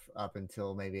life up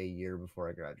until maybe a year before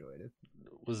I graduated.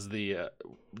 Was the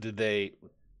did it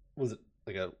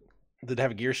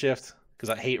have a gear shift? Because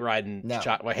I hate riding No,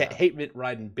 I no. hate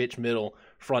riding bitch middle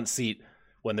front seat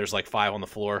when there's like 5 on the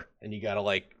floor and you gotta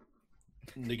like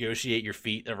negotiate your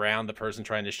feet around the person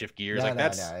trying to shift gears.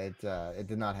 It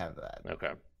did not have that.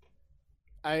 Okay.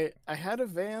 I had a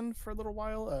van for a little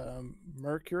while,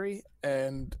 Mercury,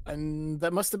 and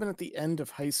that must have been at the end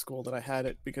of high school that I had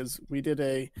it, because we did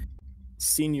a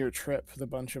senior trip, the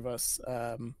bunch of us,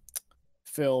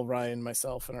 Phil, Ryan,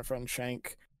 myself, and our friend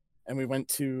Shank, and we went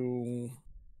to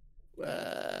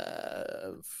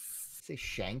Say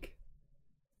Shank.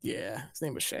 yeah, his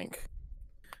name was Shank.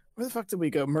 Where the fuck did we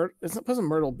go? It wasn't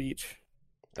Myrtle Beach.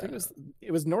 I think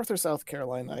it was North or South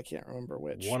Carolina. I can't remember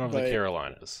which. One of the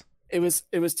Carolinas. It was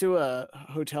to a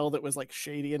hotel that was like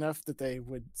shady enough that they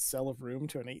would sell a room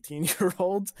to an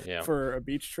 18-year-old for a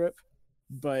beach trip.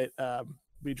 But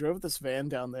we drove this van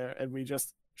down there and we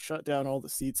just shut down all the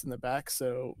seats in the back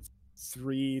so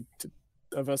three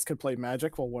of us could play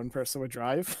Magic while one person would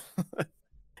drive.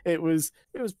 It was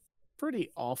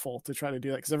pretty awful to try to do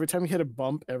that because every time you hit a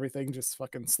bump, everything just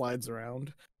fucking slides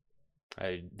around.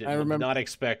 I not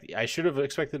expect. I should have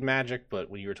expected Magic, but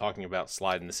when you were talking about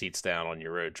sliding the seats down on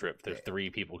your road trip, there's 3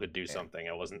 people could do something.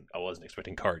 I wasn't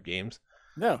expecting card games.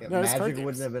 No, Magic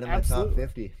wouldn't have been in my top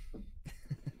 50.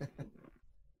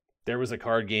 There was a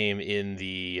card game in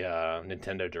the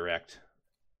Nintendo Direct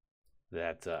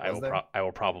that I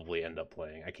will probably end up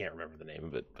playing. I can't remember the name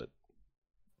of it, but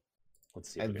let's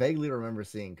see. I vaguely remember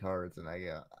seeing cards, and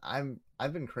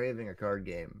I've been craving a card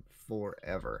game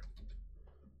forever.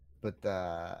 But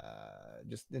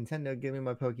just Nintendo, give me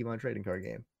my Pokemon trading card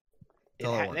game.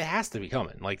 It has to be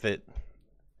coming. Like that.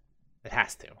 It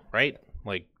has to, right?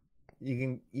 Like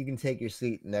you can take your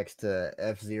seat next to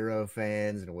F-Zero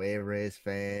fans and Wave Race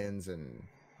fans and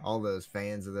all those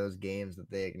fans of those games that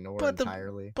they ignore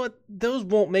entirely. But those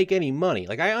won't make any money.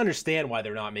 Like I understand why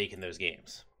they're not making those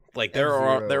games. Like there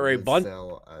are a bunch.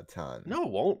 Sell a ton. No, it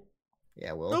won't.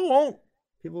 Yeah, well, no, it won't.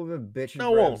 People have been bitching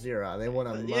for F-Zero. They want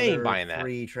a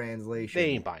free translation. They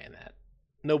ain't buying that.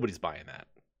 Nobody's buying that.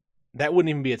 That wouldn't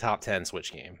even be a top 10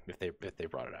 Switch game if they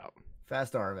brought it out.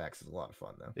 Fast RMX is a lot of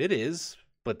fun though. It is,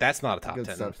 but that's not a top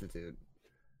 10 substitute.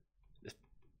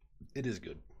 It is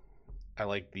good. I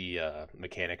like the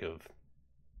mechanic of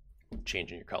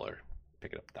changing your color,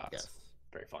 picking up dots. Yes.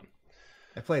 Very fun.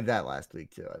 I played that last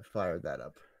week too. I fired that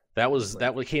up.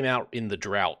 That came out in the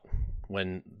drought.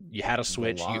 When you had a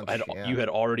Switch, you had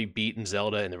already beaten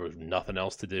Zelda, and there was nothing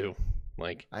else to do.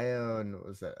 Like I own,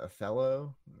 was that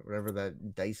Othello, whatever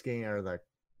that dice game or that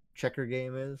checker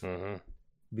game is,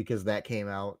 because that came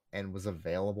out and was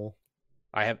available.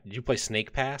 Did you play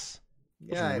Snake Pass?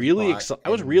 Yeah, I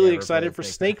was really excited for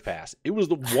Snake Pass. It was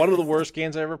one of the worst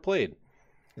games I ever played.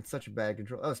 It's such a bad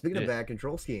control. Oh, speaking of bad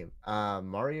control scheme,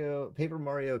 Paper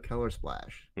Mario Color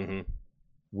Splash,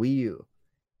 Wii U.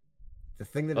 The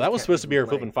thing that was supposed to be our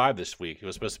Flippin' 5 this week. It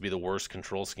was supposed to be the worst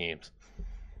control schemes.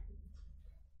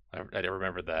 I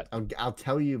remember that. I'll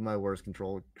tell you my worst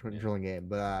controlling game,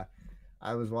 but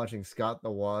I was watching Scott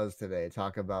the Woz today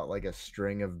talk about like a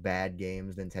string of bad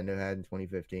games Nintendo had in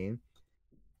 2015,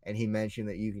 and he mentioned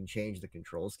that you can change the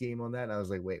control scheme on that, and I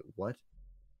was like, wait, what?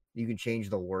 You can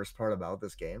change the worst part about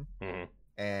this game?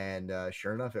 And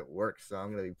sure enough, it works, so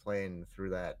I'm going to be playing through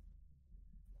that.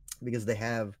 Because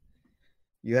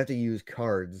you have to use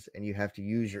cards, and you have to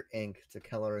use your ink to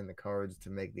color in the cards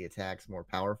to make the attacks more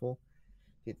powerful.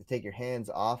 You have to take your hands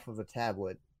off of the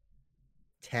tablet,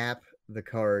 tap the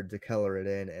card to color it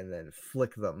in, and then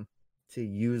flick them to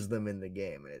use them in the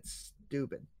game. And it's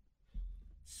stupid.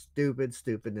 Stupid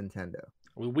Nintendo.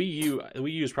 Well, Wii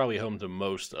U is probably home to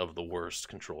most of the worst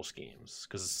control schemes,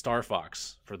 because Star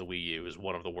Fox for the Wii U is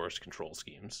one of the worst control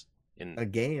schemes. In a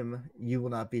game you will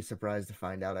not be surprised to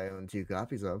find out I own 2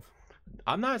 copies of.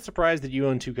 I'm not surprised that you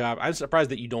own 2 copies. I'm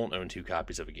surprised that you don't own 2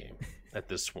 copies of a game at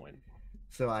this point.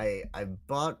 So I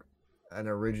bought an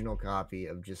original copy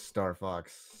of just Star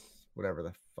Fox, whatever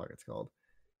the fuck it's called.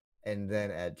 And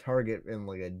then at Target, in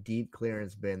like a deep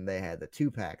clearance bin, they had the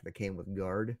 2-pack that came with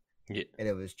Guard. Yeah. And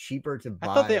it was cheaper to buy.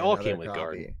 I thought they all came with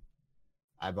Guard.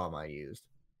 I bought mine used.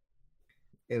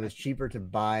 It was cheaper to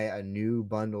buy a new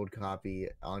bundled copy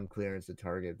on clearance at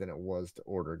Target than it was to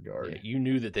order Guard. Yeah, you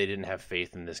knew that they didn't have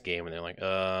faith in this game, and they're like,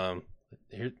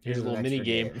 here's a little mini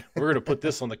game. We're going to put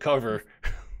this on the cover.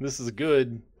 This is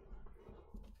good.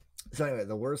 So anyway,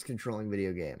 the worst controlling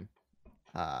video game.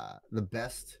 The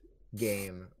best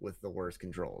game with the worst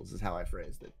controls is how I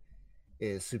phrased it.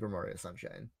 Is Super Mario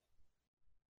Sunshine.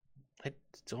 I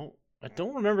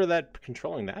don't remember that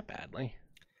controlling that badly.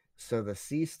 So the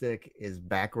C stick is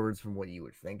backwards from what you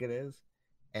would think it is,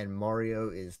 and Mario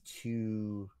is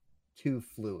too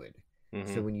fluid.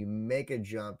 So when you make a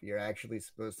jump, you're actually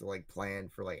supposed to like plan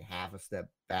for like half a step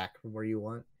back from where you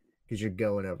want because you're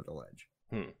going over the ledge.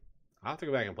 I'll have to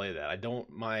go back and play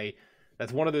that.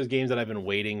 That's one of those games that I've been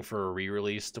waiting for a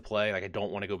re-release to play. Like I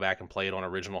don't want to go back and play it on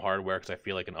original hardware because I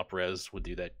feel like an up-res would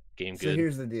do that game good. So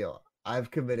here's the deal.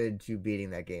 I've committed to beating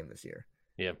that game this year.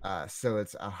 Yeah. So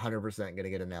it's 100% going to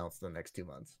get announced in the next 2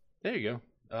 months. There you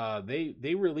go.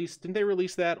 They released, didn't they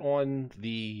release that on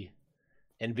the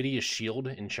NVIDIA Shield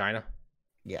in China?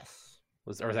 Yes.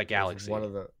 Or was that Galaxy?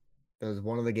 It was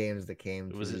one of the games that came.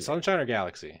 Was it Sunshine or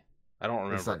Galaxy? I don't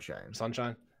remember. Sunshine.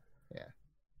 Sunshine? Yeah.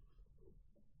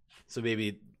 So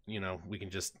maybe I can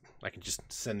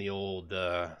just send the old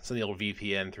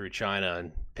VPN through China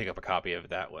and pick up a copy of it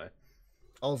that way.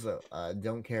 Also,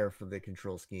 don't care for the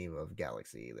control scheme of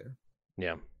Galaxy either.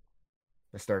 Yeah,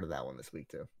 I started that one this week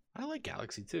too. I like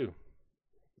Galaxy too.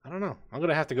 I don't know. I'm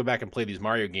gonna have to go back and play these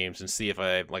Mario games and see if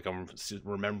I'm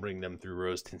remembering them through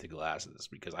rose-tinted glasses,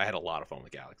 because I had a lot of fun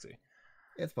with Galaxy.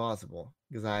 It's possible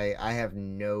because I have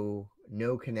no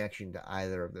connection to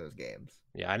either of those games.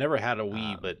 Yeah, I never had a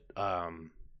Wii, but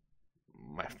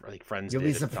my friends. You'll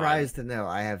did be surprised to know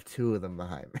I have 2 of them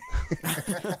behind me.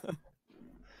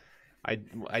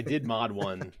 I did mod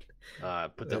one,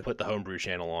 put the homebrew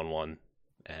channel on one,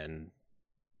 and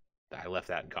I left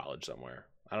that in college somewhere.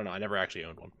 I don't know. I never actually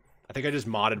owned one. I think I just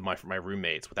modded my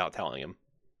roommates without telling him.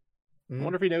 I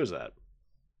wonder if he knows that.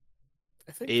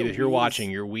 I think Abe, if you're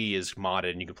watching, your Wii is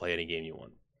modded and you can play any game you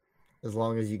want. As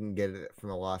long as you can get it from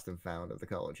the lost and found of the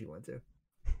college you went to.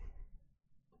 I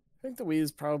think the Wii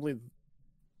is probably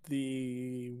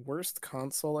the worst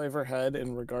console I ever had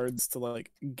in regards to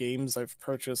like games I've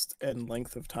purchased and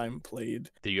length of time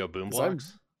played. Did you have Boom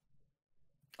Blocks?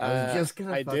 I was just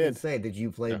gonna fucking say, did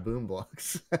you play Boom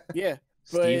Blocks? Yeah.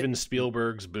 Steven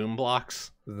Spielberg's Boom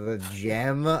Blocks. The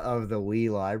gem of the Wii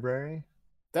library.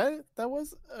 That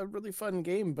was a really fun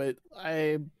game, but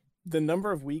the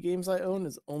number of Wii games I own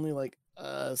is only like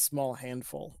a small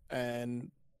handful,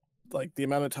 and like the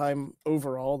amount of time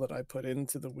overall that I put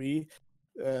into the Wii,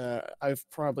 I've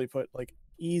probably put like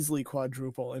easily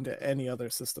quadruple into any other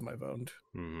system I've owned.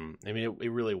 Mm-hmm. I mean,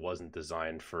 it really wasn't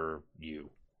designed for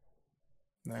you.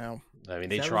 No. I mean,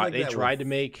 they tried to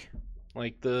make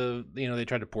like they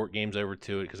tried to port games over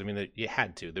to it because I mean you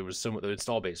had to. There was the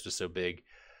install base was so big,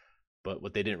 but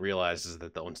what they didn't realize is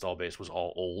that the install base was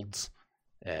all olds,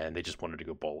 and they just wanted to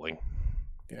go bowling.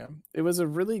 Yeah, it was a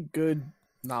really good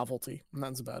novelty, and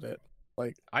that's about it.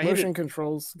 Like motion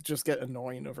controls just get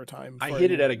annoying over time. I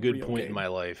hit it at a good point in my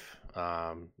life.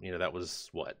 That was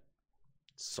what,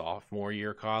 sophomore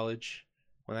year college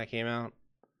when that came out.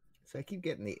 So I keep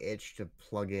getting the itch to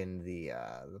plug in the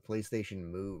PlayStation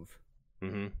Move.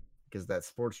 Mm-hmm. Because that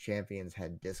Sports Champions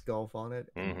had disc golf on it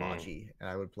and bocce, and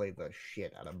I would play the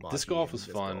shit out of bocce. Disc golf was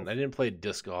fun. Golf. I didn't play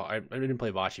disc golf. I didn't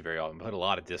play bocce very often, but I played a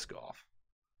lot of disc golf.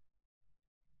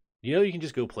 You can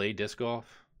just go play disc golf.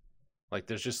 Like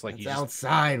there's just like it's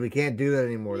outside. We can't do that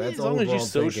anymore. That's as long as you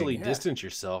socially distance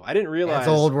yourself. I didn't realize that's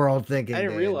old world thinking. I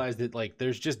didn't realize that like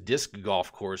there's just disc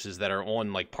golf courses that are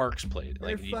on like Parks Place.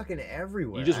 They're fucking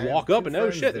everywhere. You just walk up and oh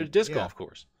shit, there's disc golf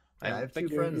course. I have 2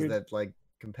 friends that like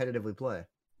competitively play.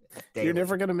 Daily. You're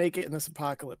never gonna make it in this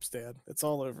apocalypse, Dad. It's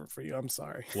all over for you. I'm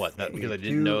sorry. What? That because I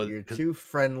didn't know. You're too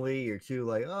friendly. You're too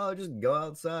like, oh, just go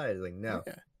outside. Like, no,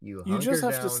 you just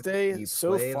have down, to stay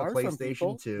so far from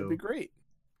people. It'd be great.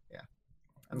 Yeah,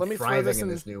 let me throw this in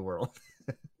this new world.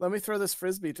 Let me throw this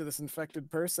frisbee to this infected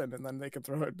person, and then they can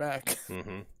throw it back.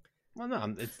 Mm-hmm. Well,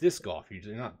 no, it's disc golf.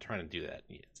 You're not trying to do that.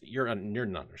 You're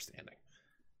not understanding.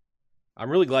 I'm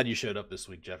really glad you showed up this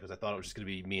week, Jeff, because I thought it was just going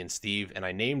to be me and Steve, and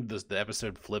I named the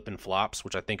episode Flip and Flops,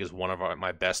 which I think is one of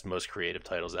my best, most creative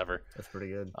titles ever. That's pretty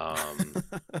good.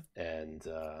 And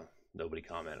nobody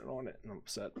commented on it, and I'm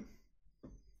upset.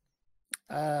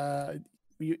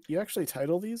 You actually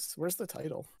title these? Where's the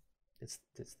title? It's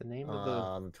the name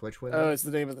of the Twitch window. Oh, it's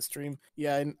the name of the stream.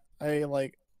 Yeah, I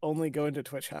like only go into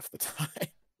Twitch half the time.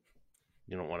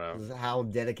 You don't want to. This is how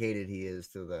dedicated he is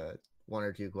to the 1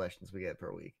 or 2 questions we get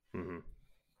per week. Mm-hmm.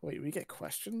 Wait, we get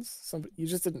questions? You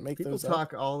just didn't make People those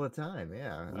talk up? all the time.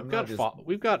 Yeah,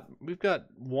 we've got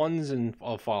ones and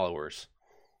followers.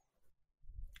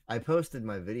 I posted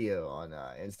my video on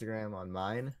Instagram on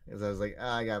mine because I was like,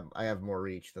 I have more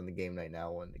reach than the Game Night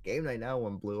Now one. The Game Night Now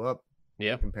one blew up.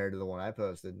 Yeah. Compared to the one I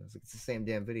posted, I was like, it's the same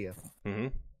damn video. Mm-hmm.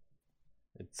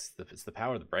 It's the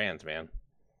power of the brands, man.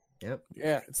 Yep.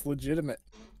 Yeah, it's legitimate.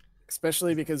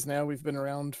 Especially because now we've been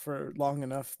around for long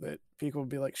enough that people will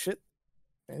be like, shit,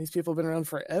 man, these people have been around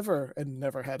forever and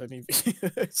never had any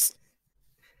views.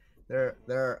 There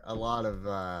are a lot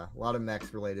of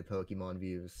mechs related Pokemon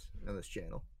views on this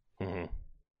channel. Mm-hmm.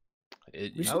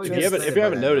 If if you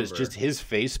haven't noticed, just his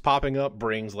face popping up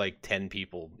brings like 10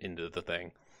 people into the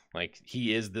thing. Like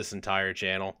he is this entire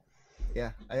channel.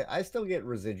 Yeah, I still get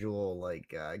residual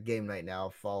like Game Night Now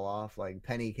fall off. Like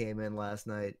Penny came in last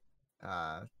night.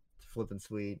 Flippin'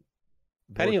 sweet.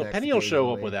 Penny will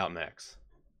show up without mechs.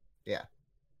 Yeah.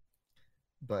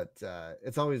 But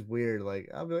it's always weird. Like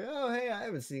I'll be like, oh hey, I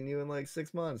haven't seen you in like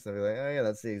 6 months. And I'll be like, oh yeah,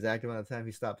 that's the exact amount of time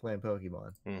he stopped playing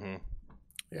Pokemon. Mm-hmm.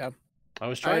 Yeah. I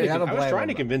was trying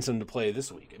to convince him to play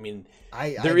this week. I mean,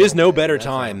 there is no better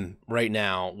time right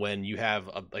now when you have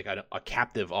a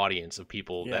captive audience of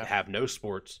people that have no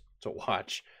sports, to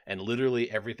watch, and literally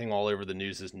everything all over the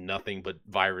news is nothing but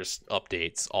virus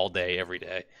updates all day, every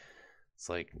day. It's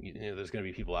like, there's going to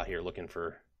be people out here looking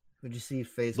for Would you see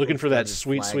Facebook looking for that started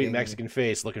sweet flagging- Mexican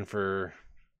face, looking for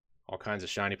all kinds of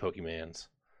shiny Pokemans.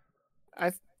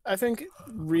 I think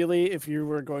really, if you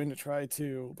were going to try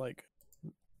to like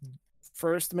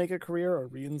first make a career or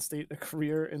reinstate a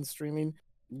career in streaming,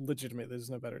 legitimately, there's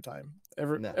no better time.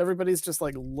 No. Everybody's just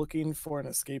like looking for an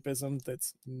escapism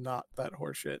that's not that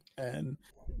horseshit. And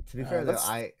To be fair, though,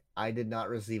 that's- I did not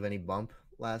receive any bump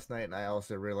last night, and I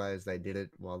also realized I did it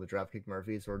while the Dropkick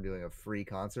Murphys were doing a free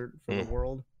concert for the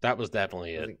world. That was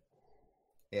definitely I it. think-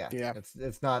 Yeah, Yeah.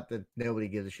 It's not that nobody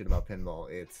gives a shit about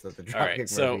pinball. It's that the All right, Dropkick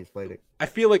so- Murphys played it. I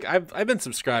feel like I've been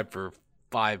subscribed for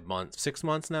 5 months, 6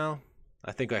 months now.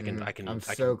 I think I can Mhm. I'm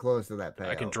I so can close to that payout.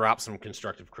 I can drop some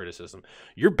constructive criticism.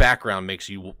 Your background makes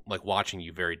you like watching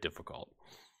you very difficult.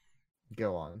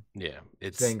 Go on. Yeah,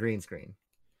 it's Saying green screen.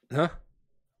 huh?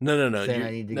 No. Saying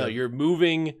I need to go- You're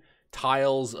moving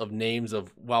tiles of names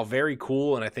of, while very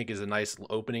cool and I think is a nice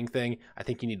opening thing. I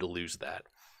think you need to lose that.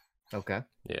 Okay,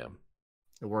 Yeah.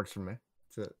 it works for me.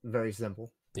 It's very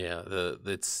simple. Yeah,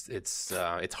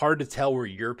 it's hard to tell where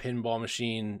your pinball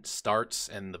machine starts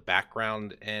and the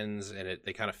background ends, and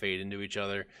they kind of fade into each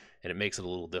other, and it makes it a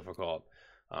little difficult.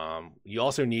 You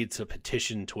also need to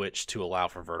petition Twitch to allow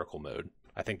for vertical mode.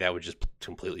 I think that would just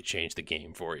completely change the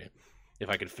game for you. If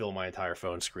I could fill my entire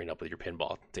phone screen up with your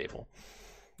pinball table.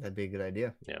 That'd be a good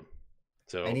idea.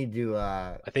 So I need to.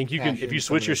 I think you can, cash if in you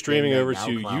some switch of your this streaming Game over Night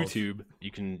to Now clout. YouTube,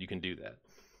 you can do that.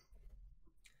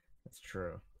 That's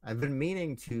true. I've been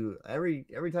meaning to every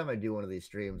time I do one of these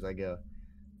streams, I go,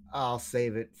 I'll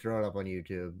save it, throw it up on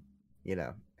YouTube,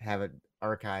 have it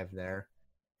archived there,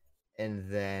 and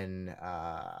then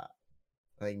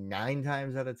like 9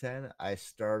 times out of 10, I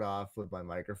start off with my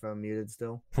microphone muted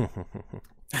still,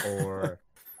 or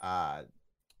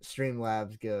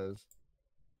Streamlabs goes,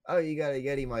 "Oh, you got a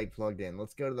Yeti mic plugged in.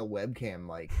 Let's go to the webcam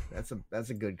mic." That's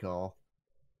a good call.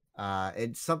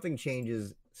 Something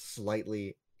changes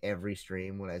slightly every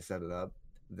stream when I set it up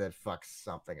that fucks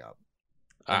something up.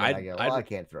 And then I go, I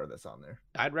can't throw this on there.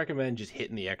 I'd recommend just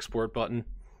hitting the export button,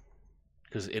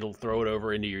 because it'll throw it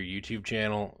over into your YouTube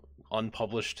channel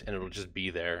unpublished, and it'll just be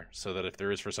there, so that if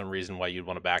there is for some reason why you'd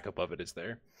want a backup of it, it's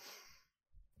there.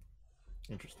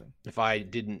 Interesting. If I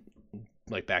didn't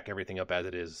like back everything up as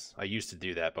it is, I used to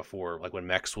do that before, like when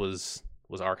Mex was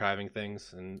archiving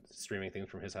things and streaming things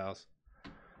from his house.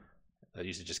 I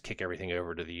used to just kick everything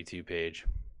over to the YouTube page.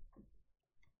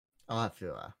 I'll have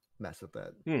to mess with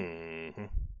that.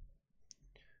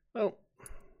 Well, I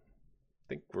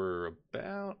think we're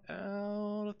about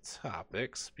out of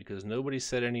topics, because nobody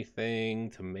said anything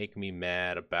to make me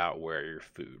mad about where your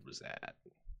food was at.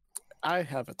 I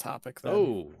have a topic then.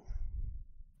 Oh,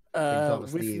 with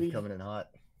Steve coming in hot.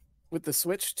 with the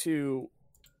switch to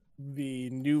the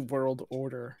new world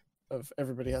order of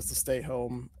everybody has to stay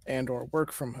home and or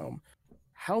work from home,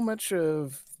 how much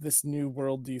of this new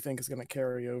world do you think is going to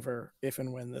carry over if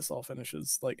and when this all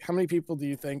finishes? Like, how many people do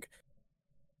you think,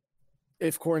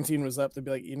 if quarantine was up, they'd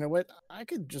be like, you know what, I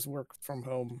could just work from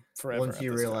home forever? Once at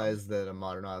you this job." realize that a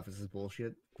modern office is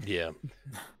bullshit. yeah.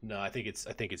 No, I think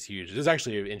it's huge. This is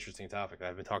actually an interesting topic.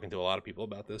 I've been talking to a lot of people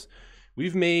about this.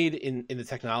 We've made in the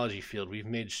technology field, we've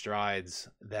made strides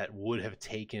that would have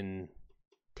taken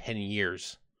 10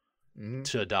 years Mhm.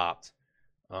 to adopt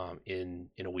in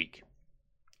a week.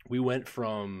 We went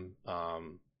from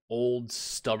old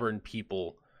stubborn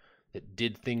people that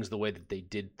did things the way that they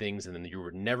did things, and then you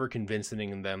were never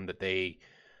convincing them that they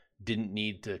didn't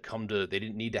need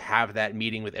to have that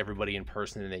meeting with everybody in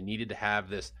person, and they needed to have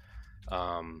this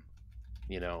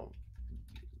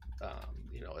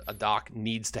a doc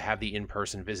needs to have the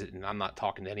in-person visit, and I'm not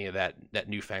talking to any of that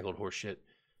newfangled horse shit.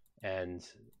 And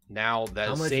now that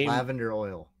How much lavender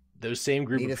oil? those same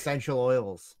group Need of essential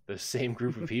oils.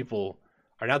 people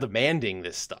are now demanding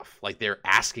this stuff. Like, they're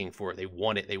asking for it. They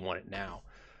want it now.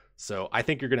 So I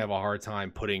think you're going to have a hard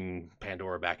time putting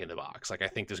Pandora back in the box. Like, I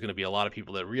think there's going to be a lot of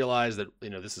people that realize that,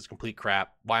 this is complete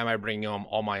crap. Why am I bringing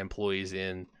all my employees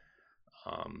in?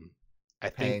 I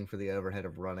think, Paying for the overhead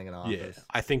of running an office. yeah,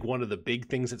 I think one of the big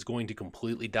things that's going to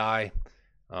completely die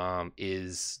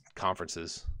is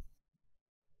conferences.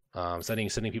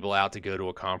 Sending people out to go to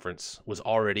a conference was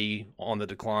already on the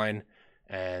decline,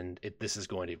 and this is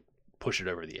going to push it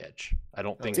over the edge. I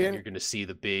don't think that Dan- you're going to see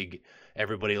the big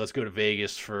everybody. Let's go to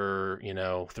Vegas for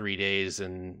 3 days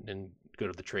and go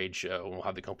to the trade show, and we'll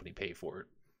have the company pay for it.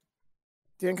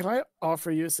 Dan, can I offer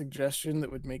you a suggestion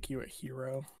that would make you a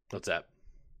hero? What's that?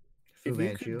 If Fu you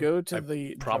Manchu. could go to I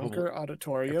the probably- Junker I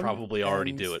Auditorium, probably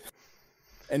already and- do it.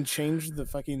 and changed the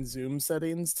fucking Zoom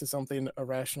settings to something a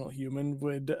rational human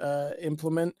would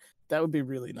implement, that would be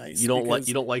really nice. You don't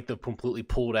like the completely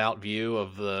pulled out view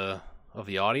of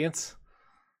the audience?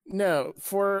 No,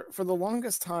 for the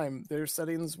longest time, their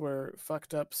settings were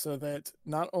fucked up so that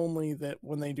not only that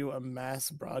when they do a mass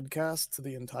broadcast to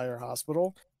the entire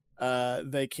hospital,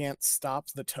 they can't stop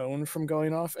the tone from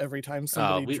going off every time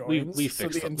somebody joins. We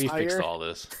fixed all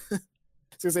this.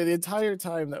 So say the entire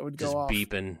time that would go Just off.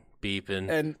 beeping.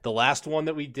 And the last one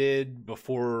that we did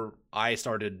before I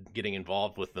started getting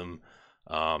involved with them,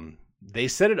 they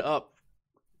set it up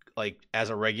like as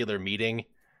a regular meeting,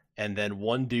 and then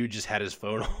one dude just had his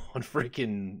phone on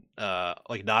freaking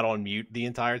like not on mute the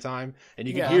entire time, and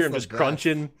you could hear him just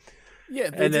crunching.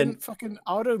 Yeah, they didn't fucking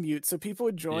auto mute, so people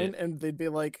would join and they'd be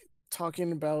like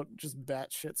talking about just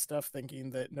batshit stuff, thinking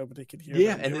that nobody could hear.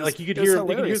 Yeah, and like you could hear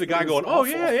the guy going, "Oh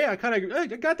yeah, I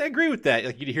got to agree with that."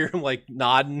 Like you'd hear him like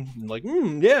nodding, and like,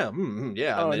 yeah, and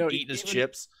then eating his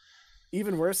chips.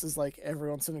 Even worse is like every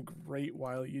once in a great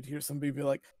while you'd hear somebody be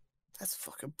like, "That's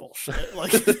fucking bullshit,"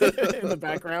 like in the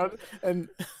background. And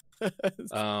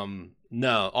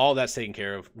no, all that's taken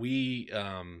care of. We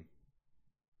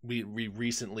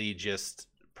recently just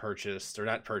purchased, or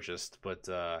not purchased, but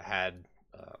had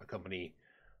a company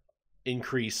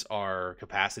increase our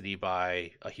capacity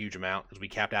by a huge amount, because we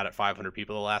capped out at 500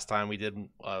 people the last time we did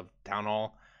town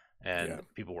hall, and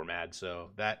people were mad. So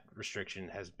that restriction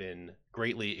has been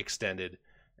greatly extended,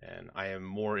 and I am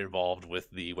more involved with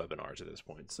the webinars at this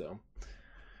point. So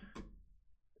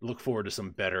look forward to some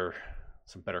better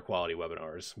quality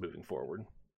webinars moving forward.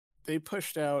 They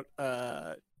pushed out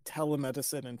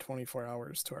telemedicine in 24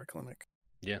 hours to our clinic.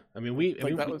 Yeah, I mean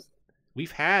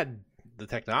we've had the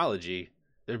technology.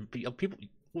 There people.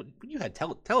 You had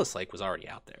Telepsych was already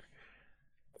out there.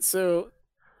 So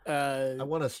I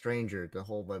want a stranger to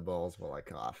hold my balls while I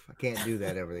cough. I can't do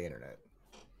that over the internet.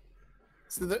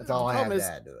 So that's all I have to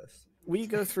add to this. We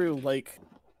go through like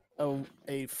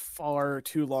a far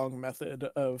too long method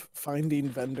of finding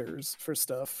vendors for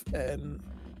stuff and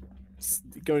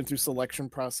going through selection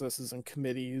processes and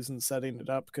committees and setting it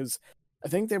up, because I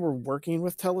think they were working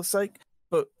with Telepsych,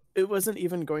 but it wasn't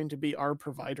even going to be our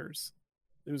providers.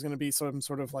 It was going to be some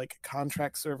sort of like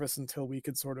contract service until we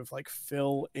could sort of like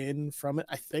fill in from it.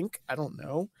 I don't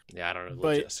know. Yeah, I don't know.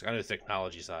 I know the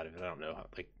technology side of it. I don't know how,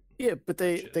 yeah, but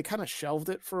they kind of shelved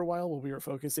it for a while while we were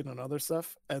focusing on other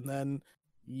stuff. And then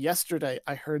yesterday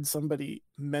I heard somebody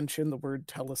mention the word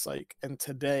Telepsych, and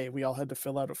today we all had to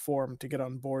fill out a form to get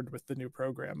on board with the new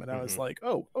program. And I was like,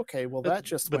 oh, okay, well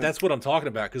that's what I'm talking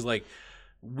about. Because like,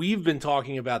 we've been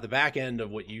talking about the back end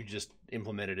of what you just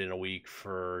implemented in a week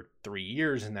for 3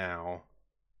 years now,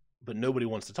 but nobody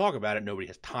wants to talk about it. Nobody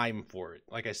has time for it.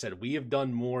 Like I said, we have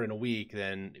done more in a week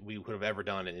than we could have ever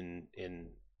done in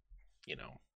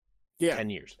 10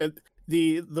 years.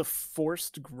 The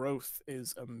forced growth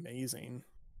is amazing,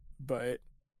 but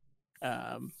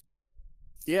I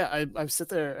sit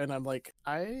there and I'm like,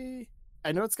 I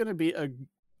know it's going to be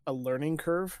a learning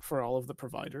curve for all of the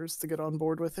providers to get on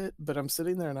board with it, but I'm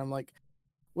sitting there and I'm like,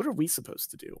 what are we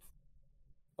supposed to do?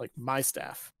 Like my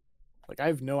staff, like I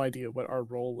have no idea what our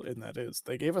role in that is.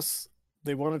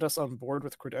 They wanted us on board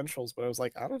with credentials, but I was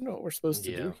like, I don't know what we're supposed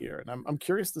to do here, and I'm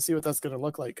curious to see what that's going to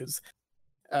look like, because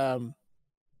I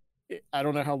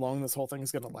don't know how long this whole thing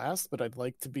is going to last, but I'd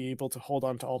like to be able to hold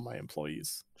on to all my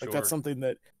employees. Like that's something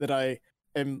that I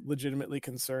am legitimately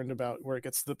concerned about, where it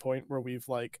gets to the point where we've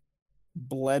like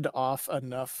bled off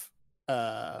enough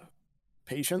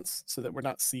patients so that we're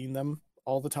not seeing them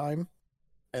all the time,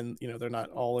 and they're not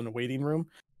all in a waiting room,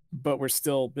 but we're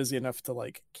still busy enough to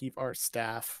like keep our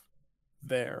staff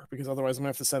there, because otherwise I'm gonna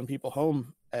have to send people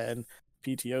home, and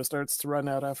PTO starts to run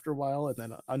out after a while, and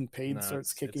then unpaid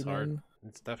starts kicking in.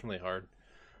 It's definitely hard.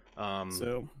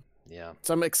 So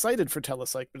I'm excited for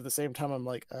Telepsych, but at the same time I'm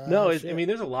like, I mean,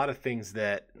 there's a lot of things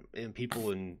that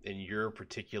people in your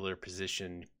particular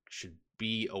position should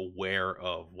be aware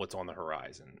of what's on the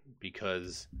horizon,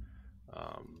 because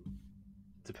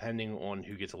depending on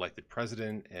who gets elected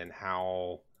president and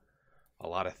how a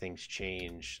lot of things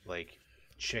change, like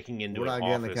checking into an office. We're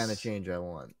not getting the kind of change I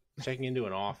want. Checking into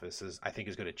an office I think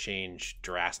is going to change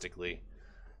drastically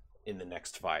in the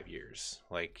next 5 years.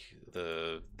 Like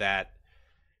that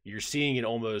you're seeing it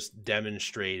almost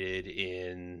demonstrated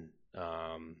in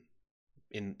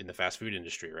the fast food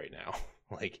industry right now.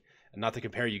 Like, not to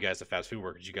compare you guys to fast food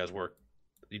workers, you guys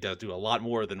do a lot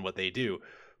more than what they do,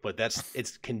 but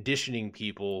it's conditioning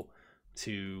people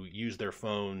to use their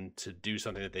phone to do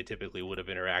something that they typically would have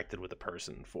interacted with a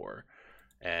person for,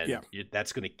 and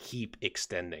that's going to keep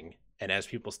extending. And as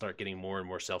people start getting more and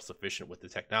more self-sufficient with the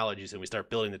technologies, and we start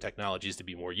building the technologies to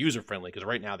be more user-friendly, because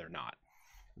right now they're not.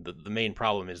 The main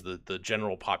problem is the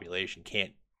general population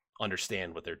can't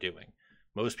understand what they're doing.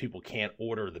 Most people can't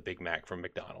order the Big Mac from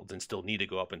McDonald's and still need to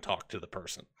go up and talk to the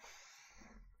person.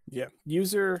 Yeah,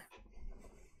 user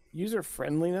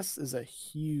friendliness is a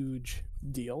huge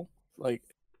deal. Like,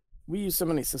 we use so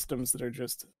many systems that are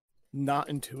just not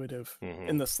intuitive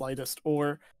in the slightest,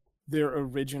 or their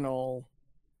original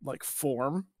like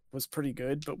form was pretty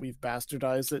good, but we've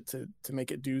bastardized it to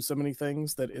make it do so many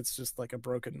things that it's just like a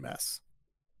broken mess.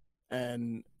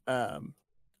 And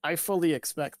I fully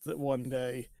expect that one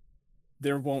day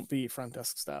there won't be front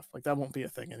desk staff. Like, that won't be a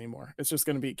thing anymore. It's just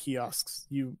going to be kiosks.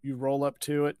 You roll up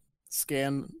to it,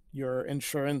 scan your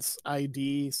insurance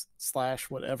ID /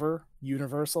 whatever,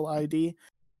 universal ID,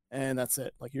 and that's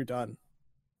it. Like, you're done.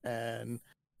 And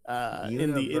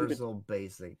universal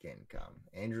basic income.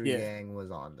 Andrew Yang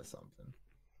was on to something.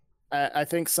 I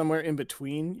think somewhere in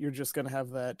between, you're just going to have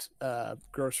that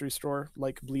grocery store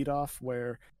like bleed off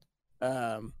where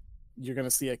you're going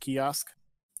to see a kiosk,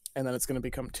 and then it's going to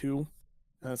become 2,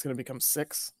 and it's going to become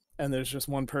 6, and there's just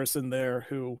one person there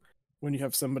who, when you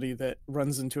have somebody that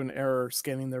runs into an error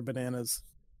scanning their bananas,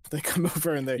 they come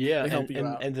over and they help you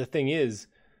out. And the thing is,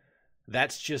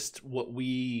 that's just what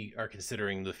we are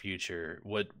considering the future.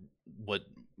 What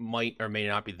might or may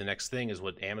not be the next thing is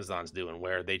what Amazon's doing,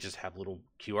 where they just have little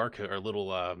QR code or little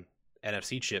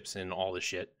NFC chips in all the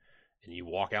shit, and you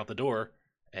walk out the door,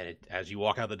 and as you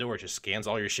walk out the door, it just scans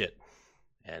all your shit,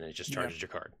 and it just charges your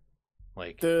card.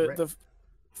 Like, the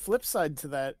flip side to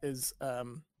that is,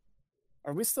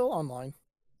 are we still online?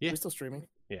 Yeah, are we still streaming?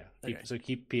 Yeah. Okay. So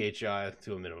keep PHI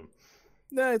to a minimum.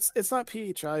 No, it's not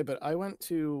PHI, but I went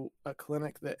to a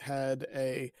clinic that had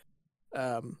a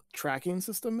tracking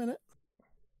system in it,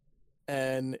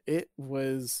 and it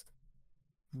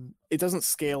doesn't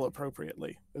scale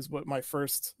appropriately, is what my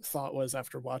first thought was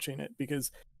after watching it,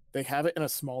 because they have it in a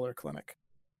smaller clinic,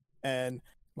 and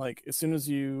like, as soon as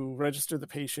you register the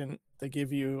patient, they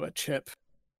give you a chip,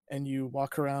 and you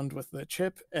walk around with the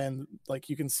chip, and like,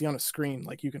 you can see on a screen,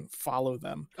 like, you can follow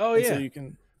them. Oh, and yeah. So you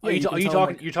can. Are you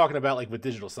talking? You're talking about like with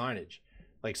digital signage,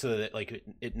 like so that like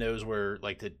it knows where,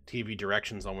 like, the TV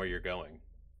directions on where you're going.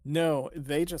 No,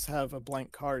 they just have a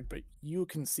blank card, but you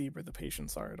can see where the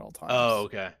patients are at all times. Oh,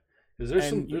 okay. Because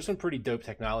there's some pretty dope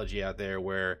technology out there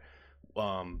where,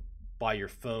 by your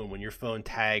phone, when your phone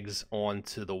tags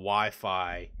onto the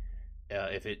Wi-Fi,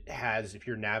 if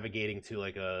you're navigating to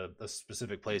like a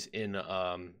specific place in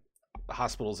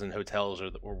hospitals and hotels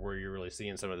or where you're really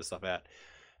seeing some of this stuff at.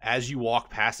 As you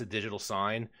walk past a digital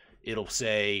sign, it'll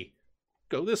say,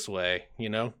 go this way,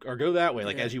 or go that way.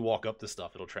 Like, as you walk up the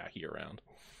stuff, it'll track you around.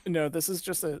 No, this is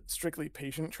just a strictly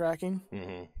patient tracking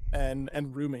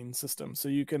and rooming system. So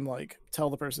you can like tell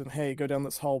the person, hey, go down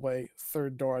this hallway,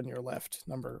 3rd door on your left,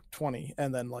 number 20.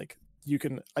 And then like, you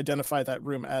can identify that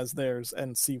room as theirs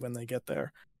and see when they get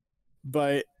there.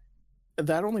 But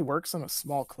that only works in a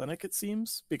small clinic, it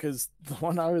seems, because the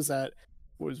one I was at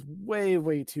was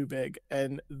way too big,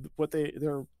 and what they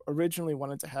originally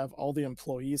wanted to have all the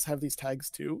employees have these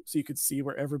tags too, so you could see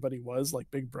where everybody was,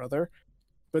 like Big Brother.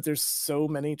 But there's so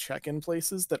many check-in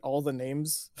places that all the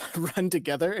names run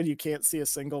together and you can't see a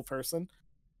single person,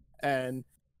 and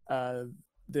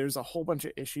there's a whole bunch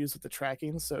of issues with the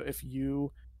tracking. So if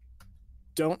you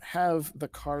don't have the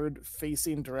card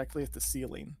facing directly at the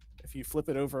ceiling, if you flip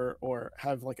it over or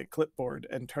have like a clipboard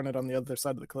and turn it on the other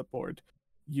side of the clipboard,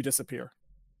 you disappear.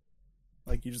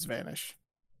 Like, you just vanish.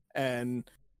 And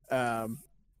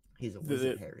he's a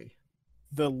wizard, Harry.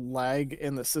 The lag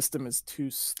in the system is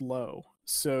too slow.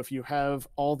 So if you have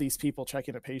all these people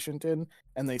checking a patient in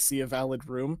and they see a valid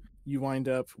room, you wind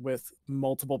up with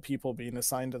multiple people being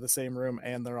assigned to the same room,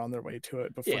 and they're on their way to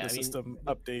it before system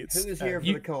updates. Who's here for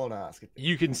the colonoscopy?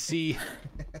 You can see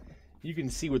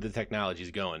where the technology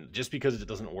is going. Just because it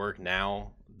doesn't work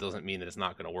now doesn't mean that it's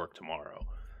not going to work tomorrow.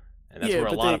 And that's where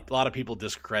a lot of people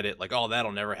discredit, like, oh,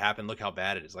 that'll never happen. Look how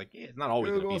bad it is. Like, it's not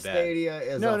always going to be bad. Google Stadia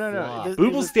is a flop.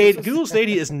 Google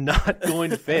Stadia is not going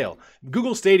to fail.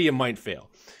 Google Stadia might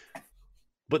fail.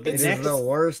 But it is the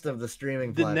worst of the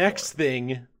streaming platforms. The next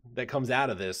thing that comes out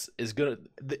of this is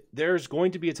there's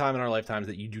going to be a time in our lifetimes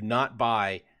that you do not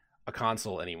buy a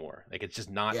console anymore. Like, it's just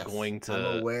not going to.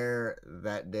 I'm aware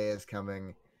that day is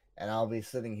coming. And I'll be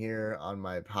sitting here on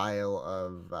my pile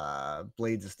of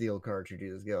Blades of Steel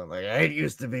cartridges going like, it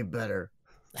used to be better.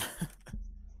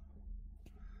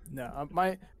 No,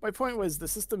 my point was the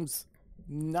system's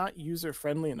not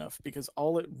user-friendly enough, because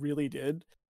all it really did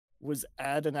was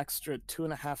add an extra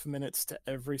 2.5 minutes to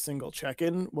every single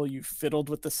check-in while you fiddled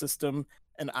with the system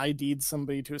and ID'd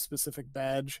somebody to a specific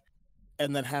badge,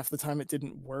 and then half the time it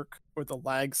didn't work, or the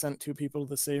lag sent two people to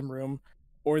the same room,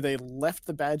 or they left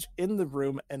the badge in the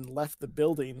room and left the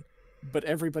building, but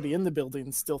everybody in the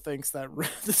building still thinks that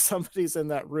somebody's in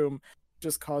that room,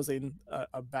 just causing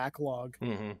a backlog.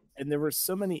 Mm-hmm. And there were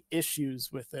so many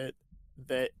issues with it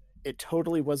that it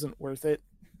totally wasn't worth it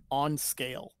on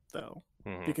scale, though.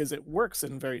 Mm-hmm. Because it works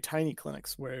in very tiny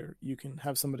clinics where you can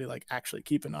have somebody like actually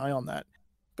keep an eye on that,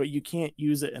 but you can't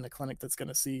use it in a clinic that's going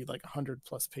to see like 100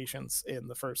 plus patients in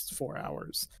the first 4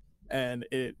 hours. And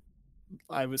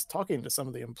I was talking to some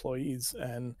of the employees,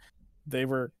 and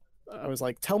I was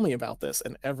like, tell me about this,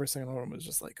 and every single one was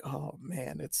just like, oh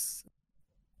man, it's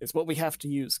what we have to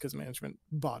use because management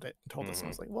bought it and told us. And I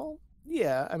was like, well,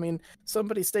 yeah, I mean,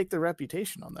 somebody staked their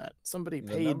reputation on that. Somebody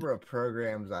paid. The number of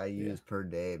programs I use per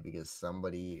day because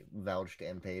somebody vouched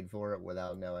and paid for it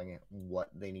without knowing what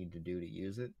they need to do to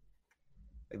use it.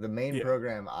 Like the main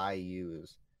program I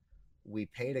use, we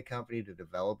paid a company to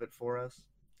develop it for us.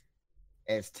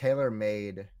 And it's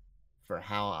tailor-made for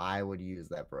how I would use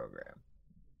that program.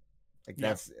 Like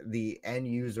that's the end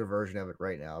user version of it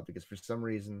right now, because for some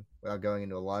reason, without going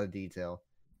into a lot of detail,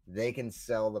 they can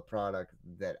sell the product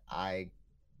that I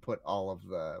put all of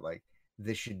the, like,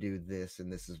 this should do this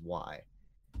and this is why.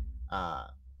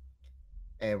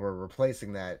 And we're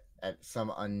replacing that at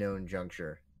some unknown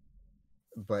juncture.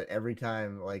 But every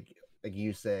time, like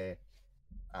you say,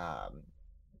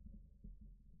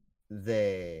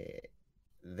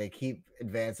 they keep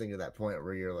advancing to that point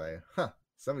where you're like, huh,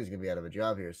 somebody's gonna be out of a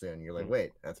job here soon. You're like,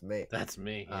 wait, that's me. That's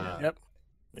me. Yeah.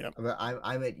 Yep. But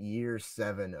I'm at year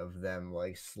 7 of them,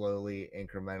 like slowly,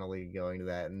 incrementally going to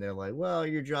that, and they're like, well,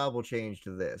 your job will change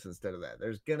to this instead of that.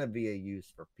 There's gonna be a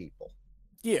use for people.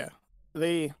 Yeah,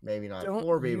 they maybe not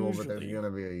for people, but there's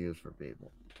gonna be a use for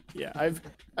people. Yeah, I've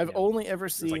only ever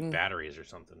seen, it's like batteries or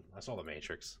something. I saw the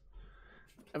Matrix.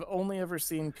 I've only ever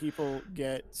seen people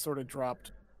get sort of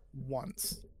dropped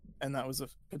once, and that was a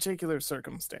particular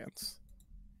circumstance.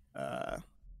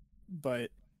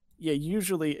 But yeah,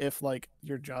 usually if like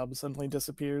your job suddenly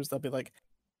disappears, they'll be like,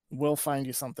 we'll find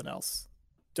you something else.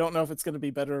 Don't know if it's going to be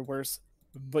better or worse,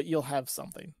 but you'll have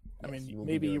something. Yes, I mean,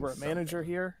 maybe you were a manager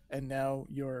here and now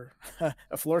you're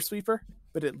a floor sweeper,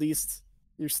 but at least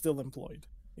you're still employed.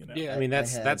 You know? Yeah, I mean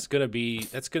that's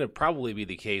gonna probably be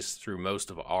the case through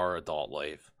most of our adult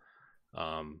life,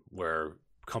 where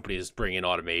companies bring in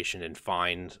automation and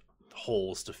find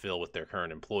holes to fill with their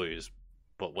current employees.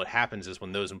 But what happens is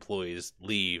when those employees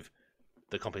leave,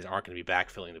 the companies aren't going to be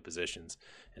backfilling the positions,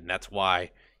 and that's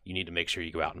why you need to make sure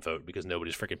you go out and vote, because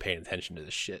nobody's freaking paying attention to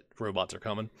this shit. Robots are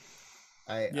coming.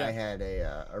 I had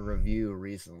a review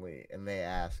recently, and they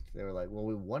were like, well,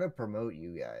 we want to promote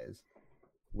you guys.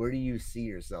 Where do you see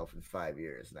yourself in 5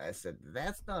 years? And I said,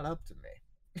 that's not up to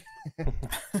me.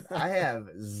 I have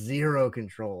zero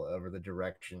control over the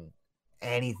direction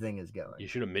anything is going. You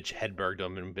should have Mitch Hedberged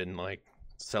them and been like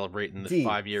celebrating the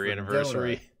 5-year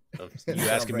anniversary of you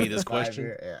asking me this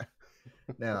question. Yeah.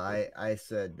 No, I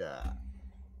said I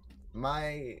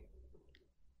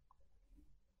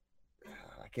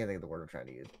can't think of the word I'm trying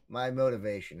to use. My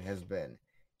motivation has been,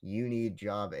 you need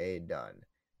job A done.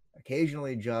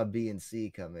 Occasionally job B and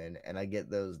C come in and I get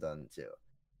those done too.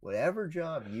 Whatever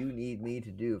job you need me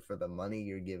to do for the money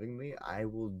you're giving me, I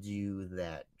will do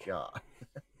that job.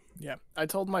 Yeah. I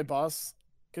told my boss,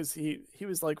 because he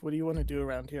was like, what do you want to do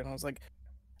around here? And I was like,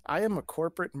 I am a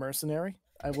corporate mercenary.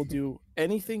 I will do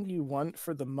anything you want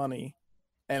for the money,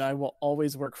 and I will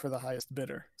always work for the highest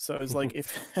bidder. So it was like,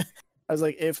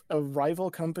 if a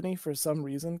rival company for some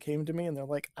reason came to me and they're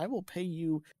like, I will pay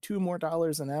you $2 more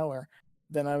an hour,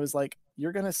 then I was like,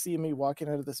 you're going to see me walking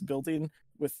out of this building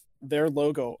with their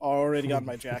logo already on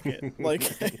my jacket. Like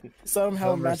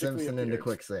somehow Homer magically Simpson into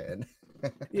quicksand.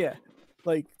 Yeah.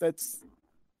 Like that's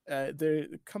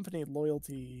the company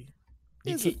loyalty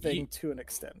is a thing to an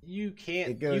extent. You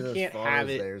can't have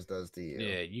it. Theirs does to you.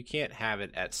 Yeah, you can't have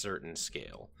it at certain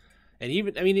scale. And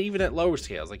even at lower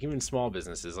scales, like even small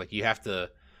businesses, like you have to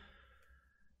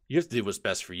do what's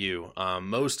best for you.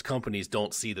 Most companies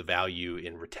don't see the value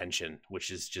in retention, which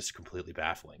is just completely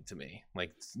baffling to me.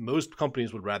 Like most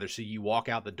companies would rather see you walk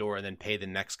out the door and then pay the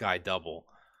next guy double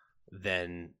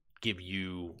than give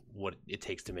you what it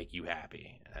takes to make you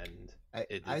happy. And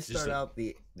I start out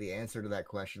the answer to that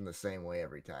question the same way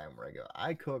every time, where I go,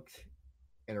 I cooked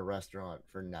in a restaurant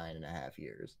for 9.5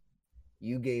 years.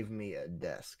 You gave me a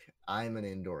desk. I'm an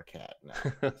indoor cat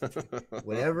now.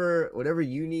 Whatever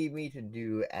you need me to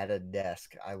do at a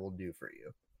desk, I will do for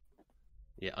you.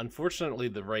 Yeah, unfortunately,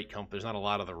 there's not a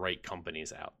lot of the right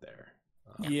companies out there.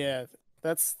 Yeah,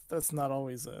 that's not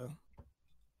always a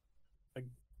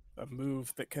a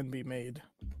move that can be made.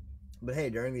 But hey,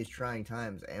 during these trying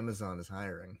times, Amazon is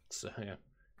hiring. So yeah,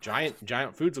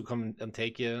 Giant Foods will come and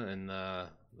take you, and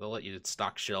they'll let you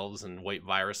stock shelves and wipe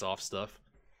virus off stuff.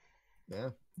 Yeah.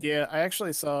 Yeah, I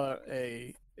actually saw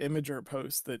a Imager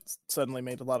post that suddenly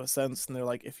made a lot of sense, and they're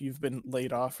like, if you've been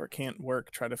laid off or can't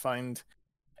work, try to find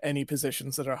any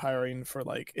positions that are hiring for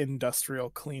like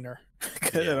industrial cleaner.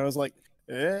 And I was like,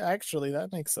 actually,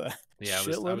 that makes a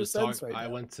shitload of sense right now. I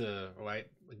went to a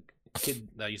kid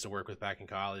that I used to work with back in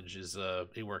college.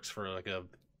 He works for like a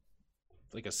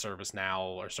ServiceNow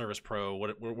or Service Pro.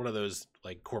 What are those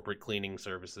like corporate cleaning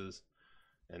services?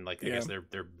 And like I guess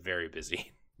they're very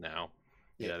busy now.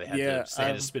 Yeah, they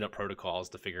had to spin up protocols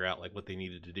to figure out like what they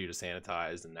needed to do to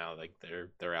sanitize, and now like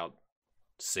they're out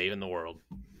saving the world.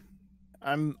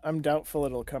 I'm doubtful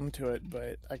it'll come to it,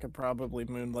 but I could probably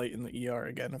moonlight in the ER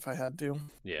again if I had to.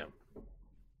 Yeah,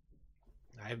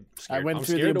 I went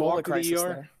through the Ebola crisis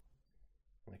there.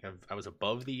 Like I was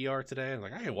above the ER today. I'm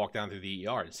like, I can walk down through the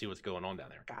ER and see what's going on down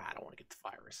there. God, I don't want to get the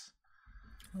virus.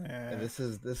 And this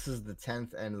is the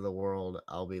 10th end of the world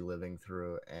I'll be living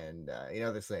through, and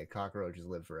they say cockroaches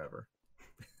live forever.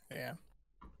 Yeah.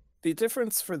 The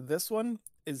difference for this one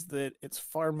is that it's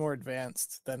far more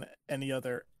advanced than any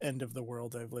other end of the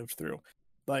world I've lived through.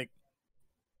 Like,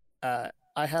 I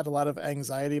had a lot of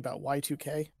anxiety about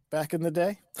Y2K back in the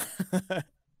day,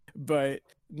 but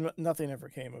nothing ever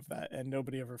came of that, and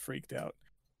nobody ever freaked out.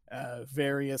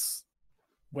 Various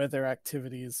weather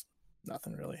activities,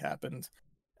 nothing really happened.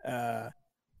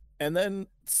 And then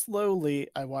slowly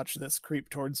I watched this creep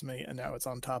towards me, and now it's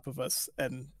on top of us,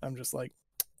 and I'm just like,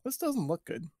 this doesn't look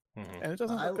good. Mm-hmm. And it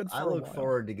doesn't look good for I look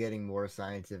forward to getting more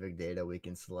scientific data we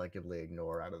can selectively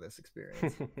ignore out of this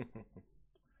experience.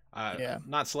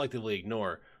 Not selectively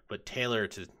ignore, but tailor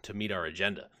to meet our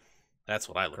agenda. That's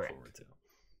what I look forward to.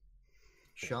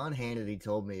 Sean Hannity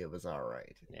told me it was all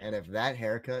right. Yeah. And if that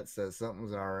haircut says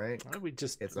something's all right,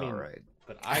 it's all right.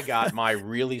 But I got my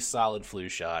really solid flu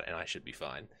shot, and I should be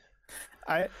fine.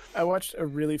 I watched a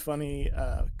really funny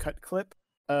cut clip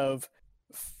of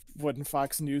when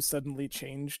Fox News suddenly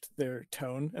changed their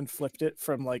tone and flipped it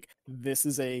from like, this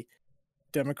is a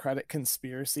Democratic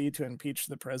conspiracy to impeach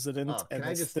the president, and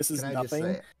this is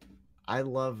nothing. I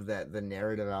love that the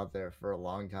narrative out there for a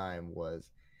long time was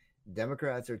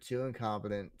Democrats are too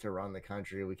incompetent to run the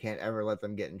country. We can't ever let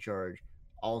them get in charge.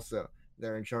 Also,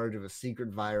 they're in charge of a secret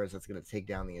virus that's going to take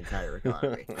down the entire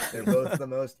economy. They're both the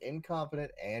most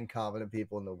incompetent and competent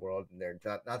people in the world, and they're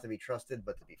not to be trusted,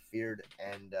 but to be feared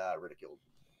and ridiculed.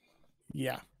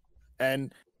 Yeah.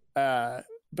 And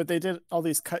but they did all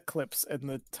these cut clips, and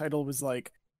the title was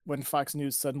like, when Fox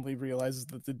News suddenly realizes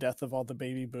that the death of all the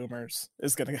baby boomers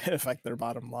is going to affect their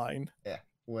bottom line. Yeah.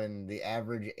 When the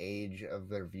average age of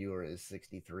their viewer is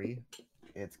 63,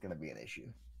 it's going to be an issue.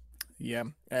 Yeah.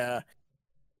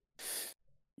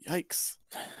 Yikes.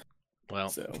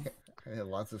 Well, I have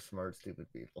lots of smart,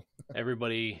 stupid people.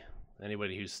 Anybody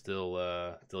who's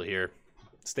still here,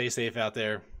 stay safe out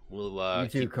there. We'll you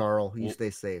too, Carl. You stay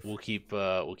safe. We'll keep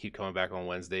coming back on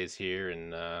Wednesdays here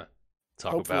and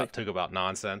talk about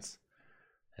nonsense,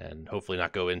 and hopefully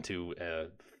not go into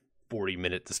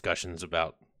 40-minute discussions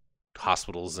about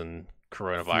hospitals and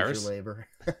coronavirus. Future labor.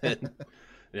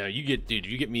 You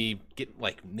get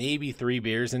like maybe 3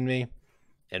 beers in me,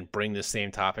 and bring the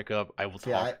same topic up. I will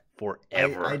talk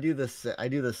forever. I do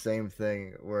the same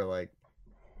thing where like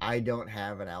I don't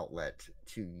have an outlet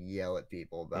to yell at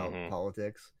people about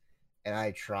politics, and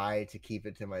I try to keep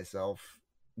it to myself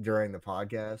during the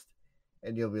podcast.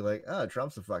 And you'll be like, "Oh,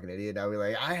 Trump's a fucking idiot." I'll be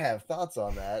like, "I have thoughts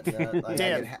on that." Like,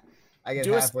 Dan, I get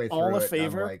do halfway us all through a it,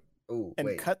 favor and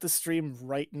wait. cut the stream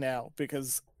right now,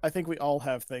 because I think we all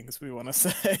have things we want to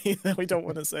say that we don't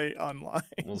want to say online.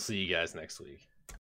 We'll see you guys next week.